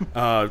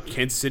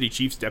 Kansas City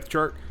Chiefs depth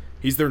chart.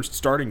 He's their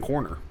starting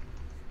corner.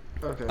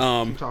 Okay,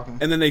 keep talking.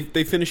 And then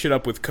they finish it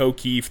up with Ko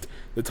Kieft,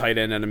 the tight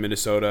end out of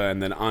Minnesota,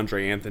 and then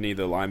Andre Anthony,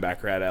 the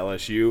linebacker at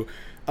LSU.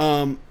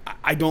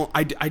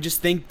 I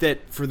just think that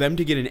for them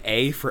to get an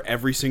A for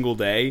every single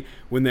day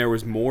when there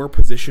was more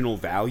positional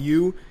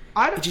value,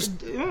 I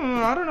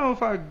don't know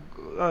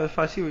if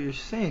I see what you're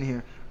saying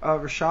here.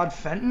 Rashad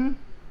Fenton,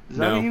 is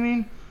that No. what you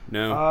mean?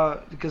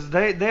 no. Because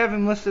they have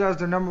him listed as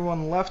their number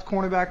one left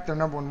cornerback. Their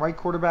number one right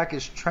quarterback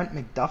is Trent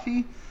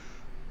McDuffie.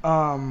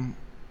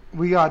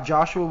 We got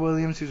Joshua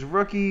Williams, who's a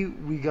rookie.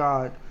 We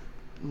got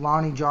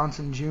Lonnie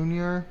Johnson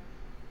Jr.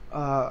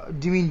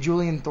 Do you mean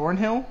Julian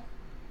Thornhill?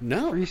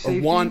 No, Free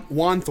safety?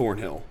 Juan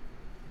Thornhill.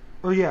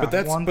 Or yeah, But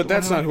that's Juan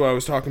that's not Thornhill? who I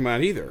was talking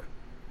about either.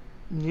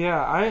 Yeah,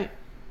 I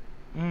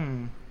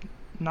don't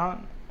know.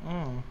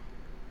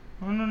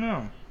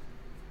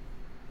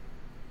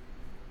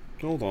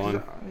 Hold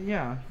on.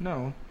 Yeah,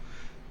 no.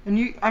 And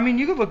you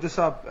could look this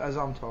up as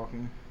I'm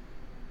talking.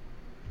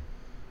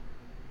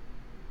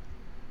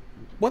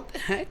 What the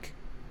heck?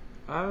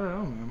 I don't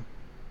know, man.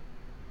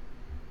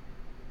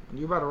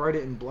 You about to write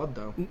it in blood,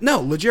 though. No,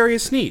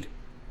 L'Jarius Sneed.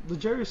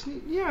 L'Jarius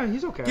Sneed, yeah,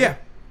 he's okay. Yeah,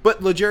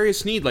 but L'Jarius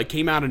Sneed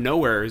came out of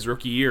nowhere his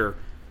rookie year.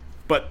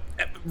 But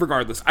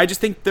regardless, I just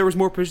think there was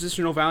more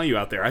positional value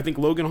out there. I think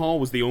Logan Hall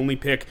was the only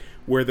pick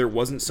where there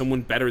wasn't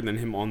someone better than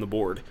him on the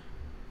board.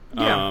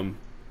 Yeah.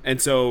 And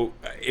so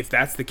if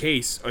that's the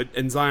case,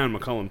 and Zion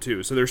McCollum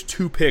too. So there's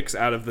 2 picks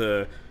out of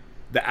the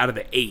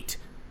 8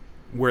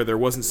 where there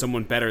wasn't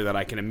someone better that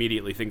I can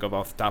immediately think of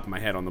off the top of my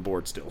head on the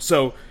board still.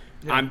 So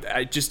Yeah.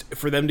 I just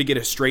for them to get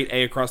a straight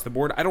A across the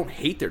board, I don't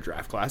hate their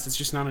draft class. It's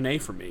just not an A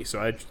for me.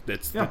 So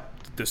that's Yeah.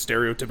 the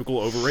stereotypical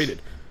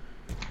overrated.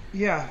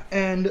 Yeah,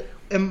 and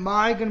am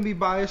I going to be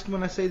biased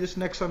when I say this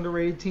next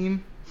underrated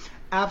team?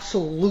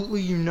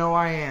 Absolutely,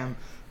 I am.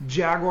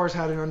 Jaguars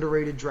had an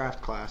underrated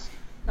draft class.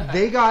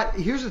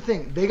 Here's the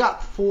thing, they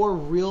got 4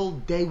 real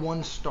day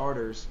one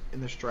starters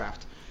in this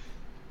draft.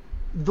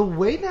 The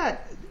way that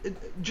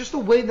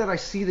I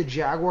see the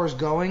Jaguars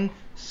going,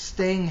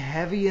 staying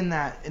heavy in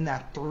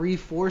that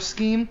 3-4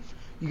 scheme,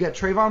 you got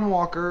Trayvon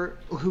Walker,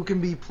 who can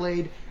be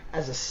played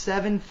as a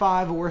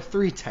 7-5 or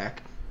 3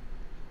 tech.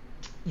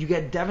 You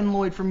get Devin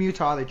Lloyd from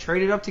Utah. They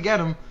traded up to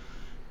get him.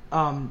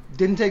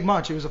 Didn't take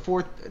much. It was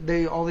all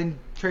they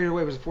traded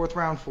away was a 4th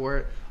round for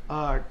it.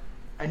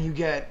 And you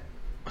get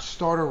a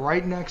starter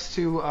right next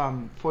to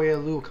Foye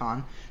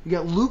Oluokun. You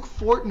get Luke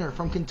Fortner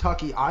from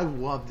Kentucky. I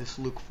love this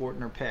Luke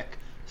Fortner pick.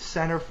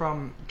 Center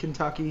from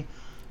Kentucky.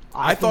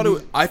 I thought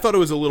it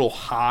was a little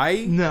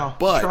high. No,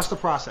 but trust the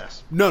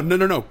process. No.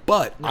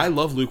 But I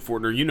love Luke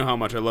Fortner. You know how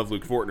much I love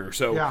Luke Fortner.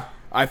 So Yeah.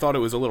 I thought it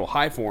was a little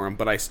high for him,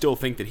 but I still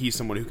think that he's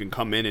someone who can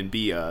come in and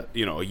be a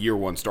year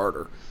 1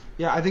 starter.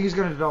 Yeah, I think he's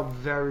going to develop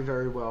very,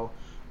 very well.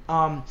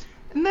 And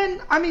then,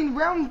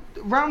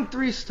 round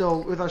 3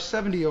 still with our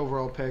 70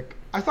 overall pick.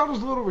 I thought it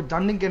was a little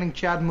redundant getting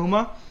Chad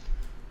Muma.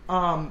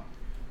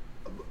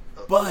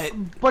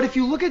 But if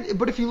you look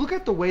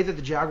at the way that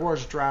the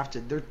Jaguars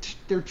drafted,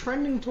 they're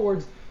trending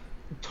towards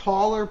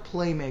taller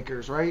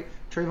playmakers, right?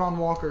 Trayvon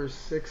Walker's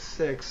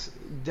 6'6",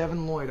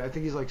 Devin Lloyd, I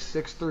think he's like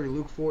 6'3",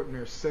 Luke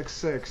Fortner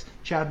 6'6",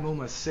 Chad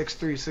Muma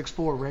 6'3",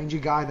 6'4", rangy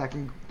guy that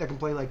can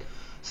play like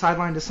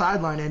sideline to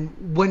sideline.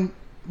 And when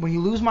you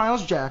lose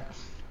Miles Jack,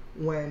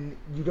 when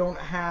you don't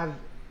have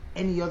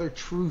any other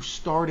true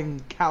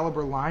starting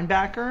caliber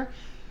linebacker,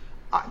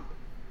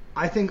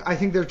 I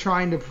think they're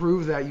trying to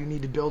prove that you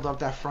need to build up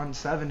that front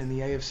 7 in the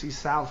AFC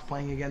South,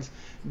 playing against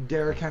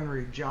Derrick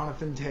Henry,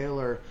 Jonathan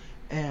Taylor,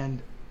 and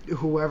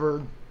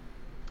whoever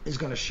is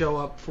going to show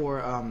up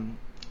for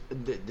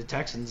the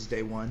Texans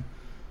day 1.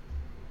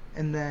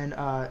 And then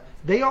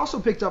they also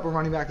picked up a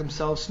running back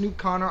themselves, Snoop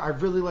Connor. I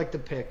really like the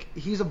pick.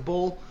 He's a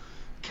bull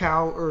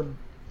cow or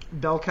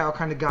bell cow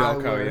kind of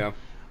guy.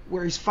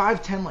 Where he's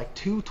 5'10", like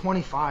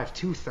 225,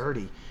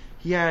 230.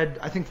 He had,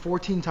 I think,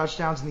 14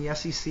 touchdowns in the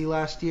SEC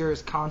last year.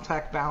 His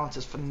contact balance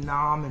is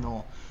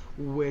phenomenal,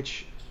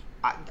 which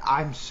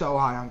I'm so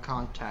high on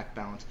contact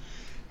balance.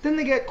 Then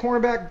they get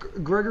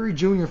cornerback Gregory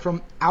Jr.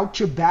 from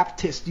Oucha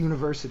Baptist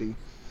University.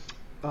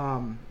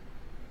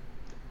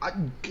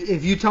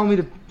 If you told me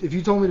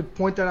to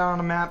point that out on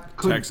a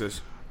map,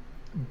 Texas.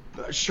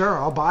 Sure,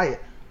 I'll buy it.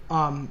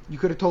 You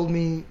could have told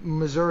me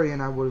Missouri,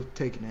 and I would have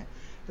taken it.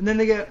 And then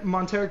they get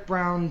Monteric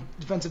Brown,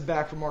 defensive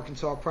back from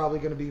Arkansas, probably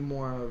going to be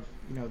more of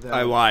that.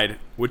 I lied.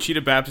 Wichita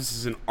Baptist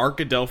is in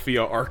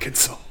Arkadelphia,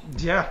 Arkansas.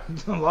 Yeah,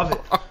 I love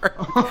it.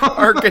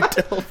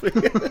 Arkadelphia.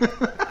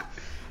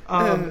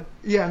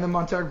 Yeah, and then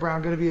Monteric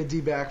Brown going to be a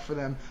D-back for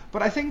them.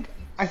 But I think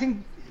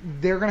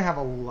they're going to have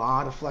a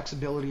lot of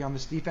flexibility on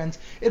this defense.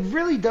 It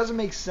really doesn't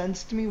make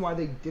sense to me why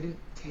they didn't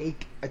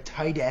take a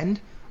tight end.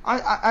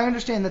 I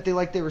understand that they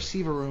like their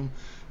receiver room,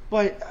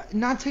 but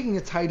not taking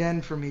a tight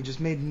end for me just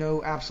made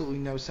absolutely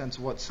no sense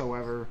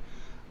whatsoever.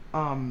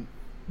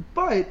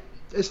 But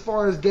as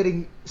far as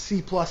getting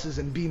C pluses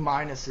and B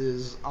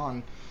minuses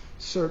on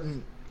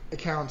certain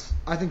accounts,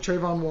 I think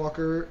Trayvon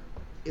Walker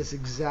is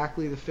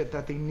exactly the fit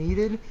that they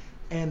needed,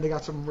 and they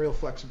got some real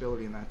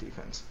flexibility in that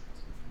defense.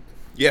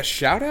 Yeah,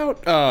 shout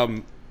out.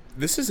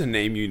 This is a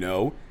name you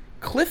know,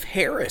 Cliff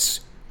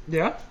Harris.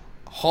 Yeah.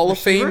 Hall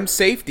Receiver? of Fame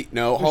safety.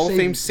 No, Hall of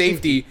Fame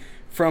safety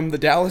from the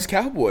Dallas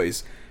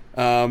Cowboys.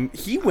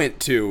 He went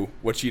to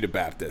Wichita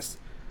Baptist.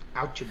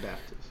 Ouchie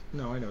Baptist.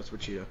 No, I know it's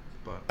Wichita,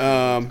 but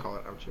call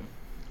it Ouchie.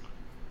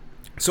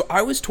 So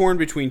I was torn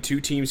between two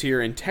teams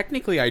here, and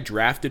technically I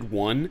drafted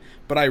one,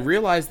 but I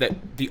realized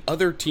that the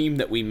other team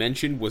that we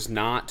mentioned was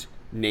not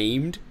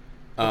named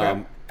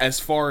as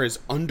far as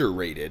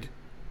underrated.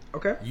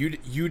 Okay.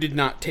 You did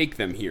not take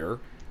them here,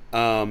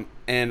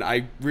 and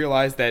I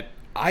realized that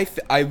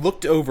I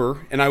looked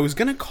over, and I was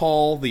going to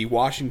call the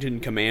Washington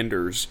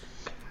Commanders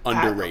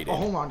underrated.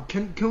 Hold on.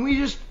 Can we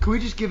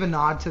just give a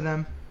nod to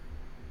them?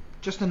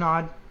 Just a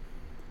nod.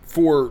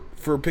 For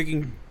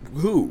picking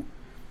who?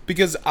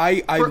 Because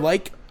I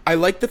like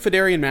the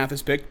Fedarian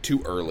Mathis pick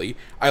too early.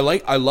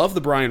 I love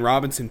the Brian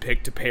Robinson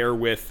pick to pair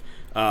with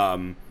pair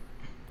in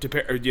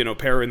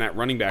that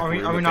running back. Are we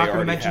not going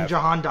to mention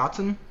Jahan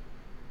Dotson?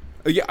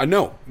 Yeah,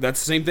 no, that's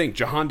the same thing.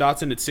 Jahan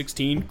Dotson at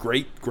 16,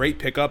 great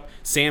pickup.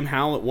 Sam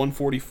Howell at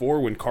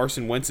 144 when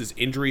Carson Wentz's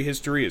injury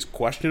history is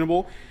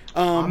questionable.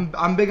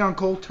 I'm big on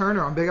Cole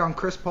Turner. I'm big on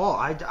Chris Paul.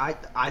 I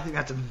think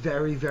that's a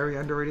very, very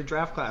underrated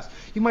draft class.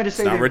 You might have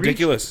said it's not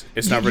ridiculous.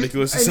 It's not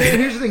ridiculous to say. And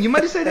here's the thing: you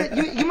might have said that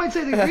you might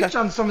say they reached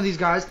on some of these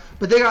guys,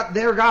 but they got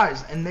their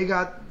guys and they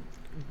got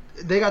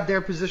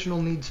their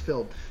positional needs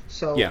filled.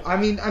 So yeah. I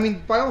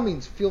mean, by all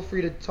means, feel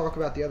free to talk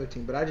about the other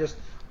team. But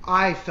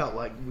I felt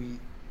like we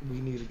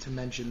needed to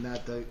mention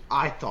that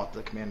I thought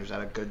the Commanders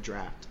had a good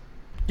draft.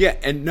 Yeah,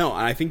 and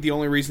I think the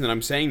only reason that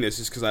I'm saying this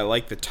is because I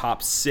like the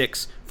top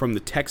 6 from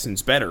the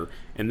Texans better,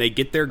 and they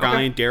get their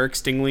guy in Derek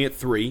Stingley at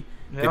 3.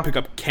 Yeah. They pick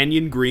up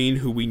Kenyon Green,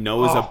 who we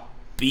know is a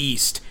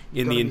beast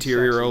in the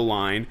interior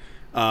O-line.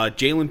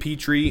 Jalen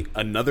Petrie,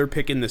 another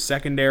pick in the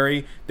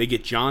secondary. They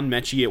get John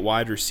Mechie at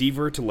wide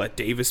receiver to let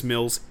Davis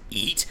Mills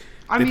eat.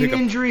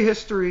 Injury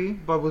history,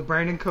 but with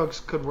Brandon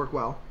Cooks could work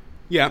well.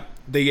 Yeah,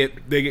 they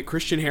get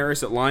Christian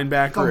Harris at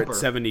linebacker at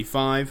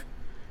 75.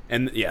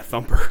 And yeah,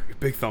 thumper,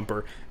 big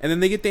thumper, and then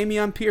they get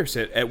Dameon Pierce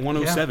at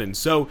 107. Yeah.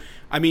 So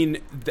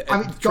don't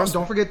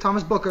forget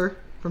Thomas Booker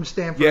from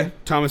Stanford. Yeah,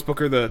 Thomas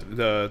Booker,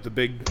 the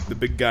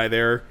big guy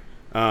there,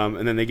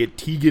 and then they get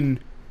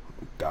Tegan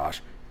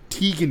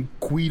Quitoriano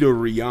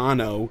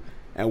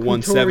at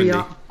 170.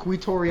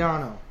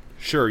 Quitoriano.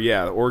 Sure,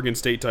 yeah, Oregon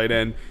State tight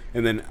end,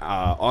 and then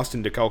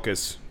Austin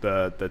DeKalkis,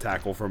 the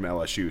tackle from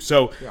LSU.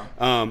 So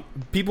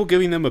people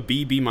giving them a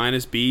B, B-,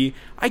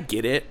 I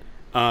get it.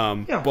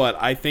 But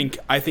I think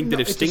that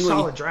if it's Stingley, a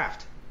solid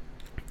draft.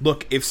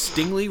 Look, if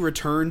Stingley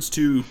returns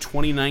to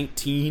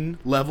 2019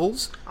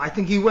 levels, I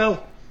think he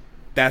will.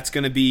 That's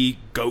going to be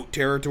GOAT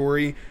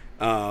territory.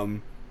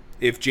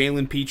 If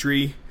Jalen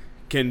Petrie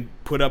can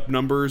put up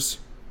numbers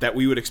that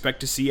we would expect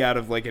to see out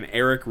of like an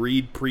Eric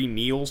Reed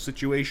pre-Neal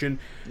situation,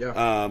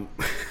 then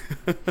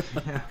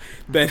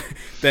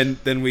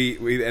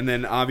we and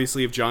then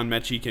obviously if John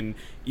Mechie can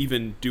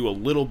even do a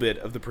little bit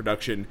of the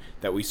production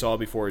that we saw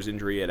before his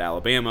injury at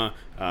Alabama,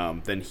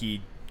 then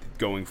he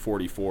going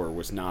 44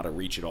 was not a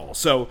reach at all.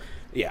 So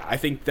yeah, I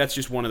think that's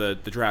just one of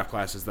the draft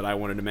classes that I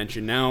wanted to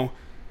mention. Now,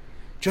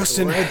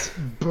 Justin, let's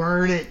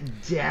burn it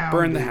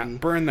down.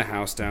 Burn the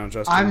house down,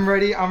 Justin. I'm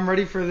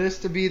ready for this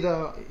to be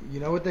the,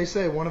 you know what they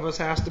say, one of us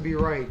has to be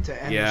right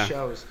to end the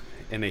shows.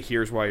 And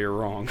here's why you're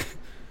wrong.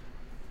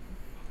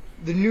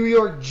 The New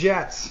York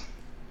Jets,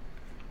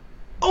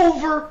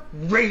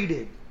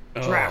 overrated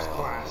draft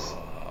class.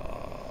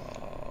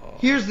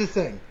 Here's the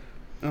thing.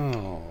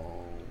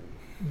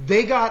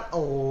 They got a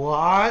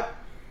lot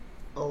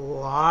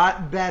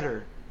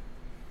better,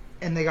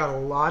 and they got a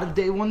lot of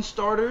day one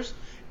starters,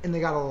 and they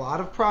got a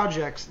lot of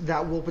projects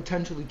that will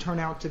potentially turn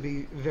out to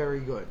be very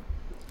good.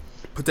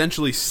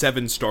 Potentially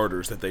 7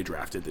 starters that they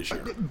drafted this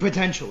year.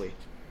 Potentially.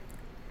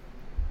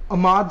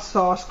 Ahmad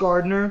Sauce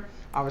Gardner,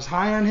 I was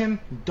high on him.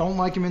 Don't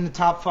like him in the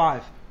top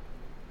 5.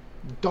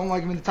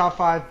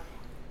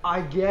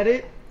 I get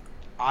it.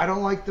 I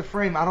don't like the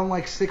frame. I don't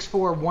like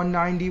 6'4",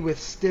 190 with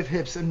stiff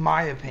hips, in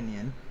my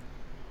opinion.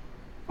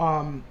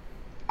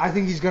 I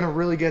think he's going to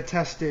really get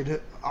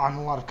tested on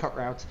a lot of cut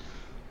routes.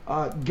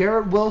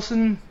 Garrett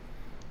Wilson,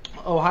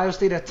 Ohio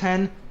State at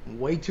 10,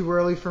 way too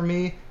early for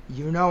me.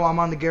 You know I'm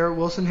on the Garrett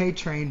Wilson hate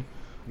train.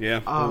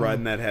 Yeah, we're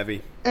riding that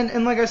heavy.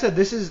 And like I said,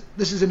 this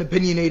is an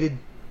opinionated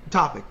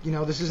topic. You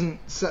know, this isn't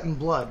set in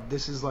blood.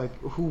 This is like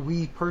who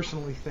we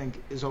personally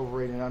think is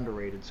overrated and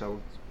underrated. So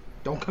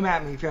don't come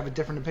at me if you have a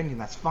different opinion.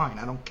 That's fine.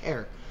 I don't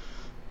care.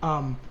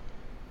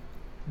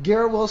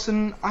 Garrett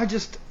Wilson, I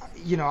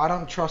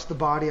don't trust the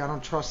body. I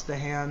don't trust the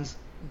hands.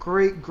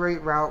 Great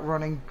route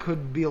running.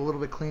 Could be a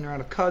little bit cleaner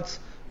out of cuts.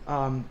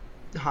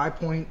 High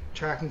point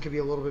tracking could be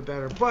a little bit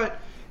better. But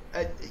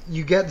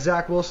you get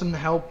Zach Wilson the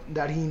help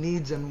that he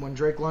needs, and when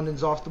Drake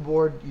London's off the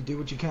board, you do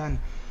what you can.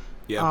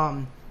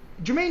 Yeah.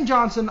 Jermaine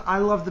Johnson, I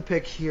love the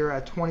pick here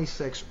at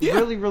 26. Yeah.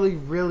 Really, really,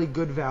 really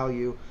good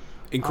value.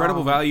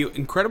 Incredible value.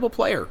 Incredible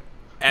player.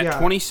 At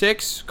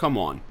 26, come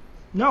on.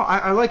 No,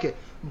 I like it.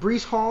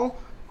 Brees Hall,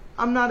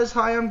 I'm not as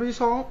high on Brees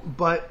Hall,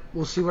 but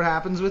we'll see what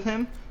happens with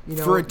him. You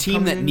know, for a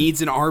team that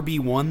needs an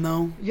RB1,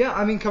 though? Yeah,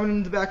 I mean, coming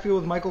into the backfield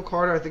with Michael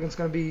Carter, I think it's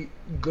going to be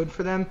good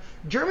for them.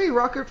 Jeremy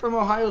Ruckert from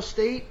Ohio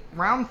State,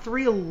 round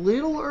 3 a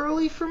little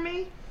early for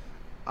me.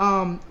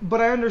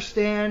 But I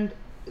understand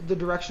the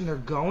direction they're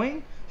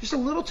going. Just a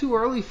little too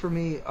early for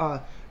me.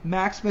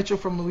 Max Mitchell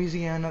from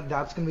Louisiana,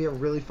 that's going to be a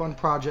really fun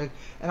project.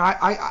 And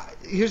I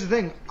here's the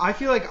thing. I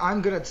feel like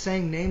I'm good at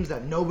saying names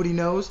that nobody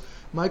knows.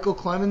 Michael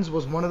Clemens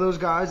was one of those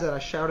guys that I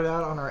shouted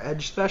out on our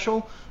Edge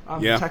special.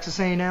 Texas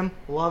A&M,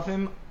 love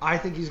him. I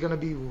think he's going to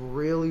be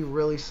really,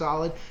 really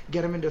solid.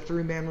 Get him into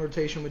 3-man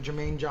rotation with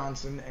Jermaine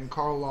Johnson and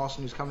Carl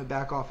Lawson, who's coming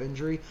back off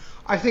injury.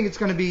 I think it's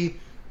going to be,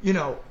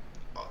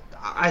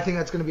 I think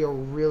that's going to be a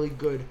really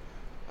good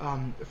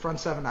front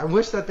seven. I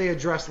wish that they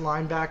addressed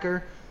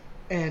linebacker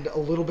and a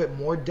little bit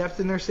more depth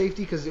in their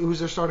safety, because who's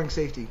their starting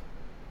safety?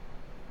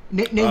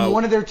 Name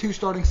one of their 2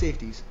 starting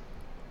safeties.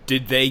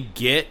 Did they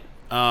get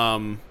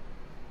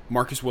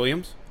Marcus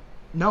Williams?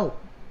 No.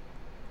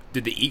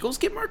 Did the Eagles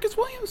get Marcus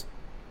Williams?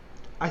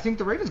 I think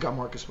the Ravens got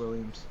Marcus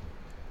Williams.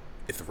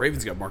 If the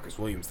Ravens got Marcus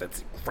Williams,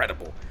 that's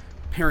incredible.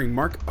 Pairing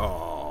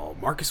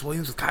Marcus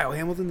Williams with Kyle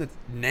Hamilton, that's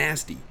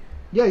nasty.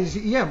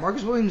 Yeah,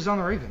 Marcus Williams is on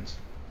the Ravens.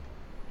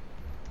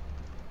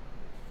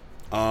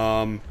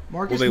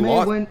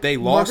 They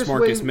lost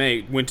Marcus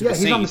May, went to the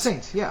Saints. Yeah, he's on the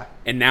Saints, yeah.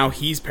 And now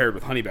he's paired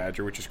with Honey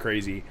Badger, which is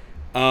crazy.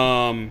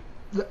 Do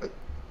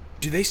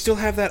they still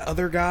have that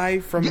other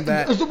guy from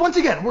that? Once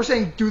again, we're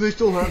saying, do they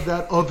still have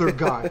that other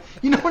guy?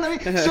 You know what I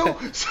mean?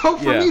 So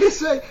for me to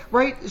say,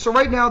 right? So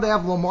right now they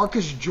have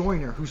LaMarcus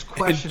Joyner, who's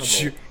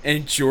questionable,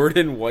 and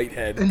Jordan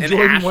Whitehead,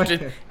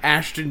 and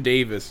Ashton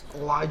Davis,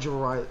 Elijah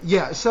Riley.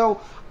 Yeah.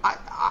 So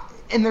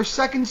and their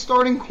second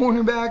starting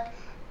cornerback,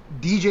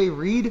 DJ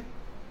Reed.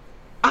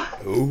 I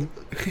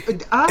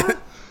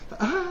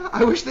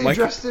wish they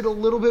addressed it a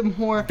little bit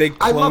more. They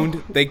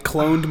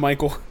cloned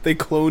Michael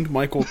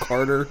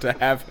Carter to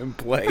have him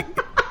play.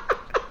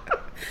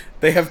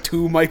 They have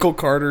 2 Michael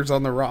Carters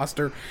on the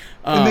roster.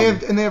 And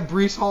they have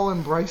Brees Hall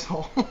and Bryce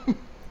Hall.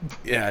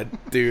 Yeah,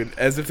 dude,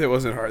 as if it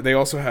wasn't hard. They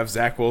also have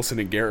Zach Wilson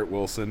and Garrett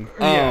Wilson.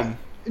 And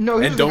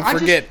don't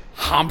forget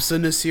Hamza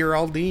Nasir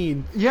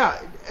Al-Din. Yeah,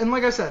 and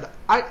like I said,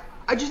 I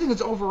just think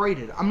it's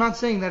overrated. I'm not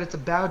saying that it's a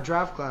bad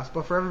draft class,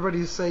 but for everybody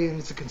to say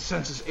it's a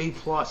consensus A+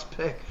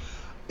 pick,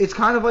 it's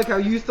kind of like how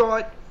you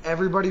thought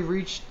everybody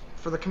reached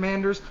for the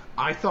Commanders.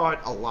 I thought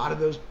a lot of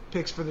those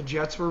picks for the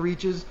Jets were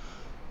reaches,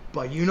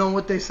 but you know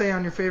what they say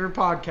on your favorite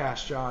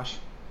podcast, Josh.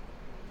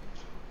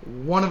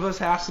 One of us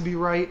has to be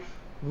right.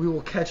 We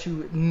will catch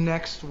you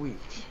next week.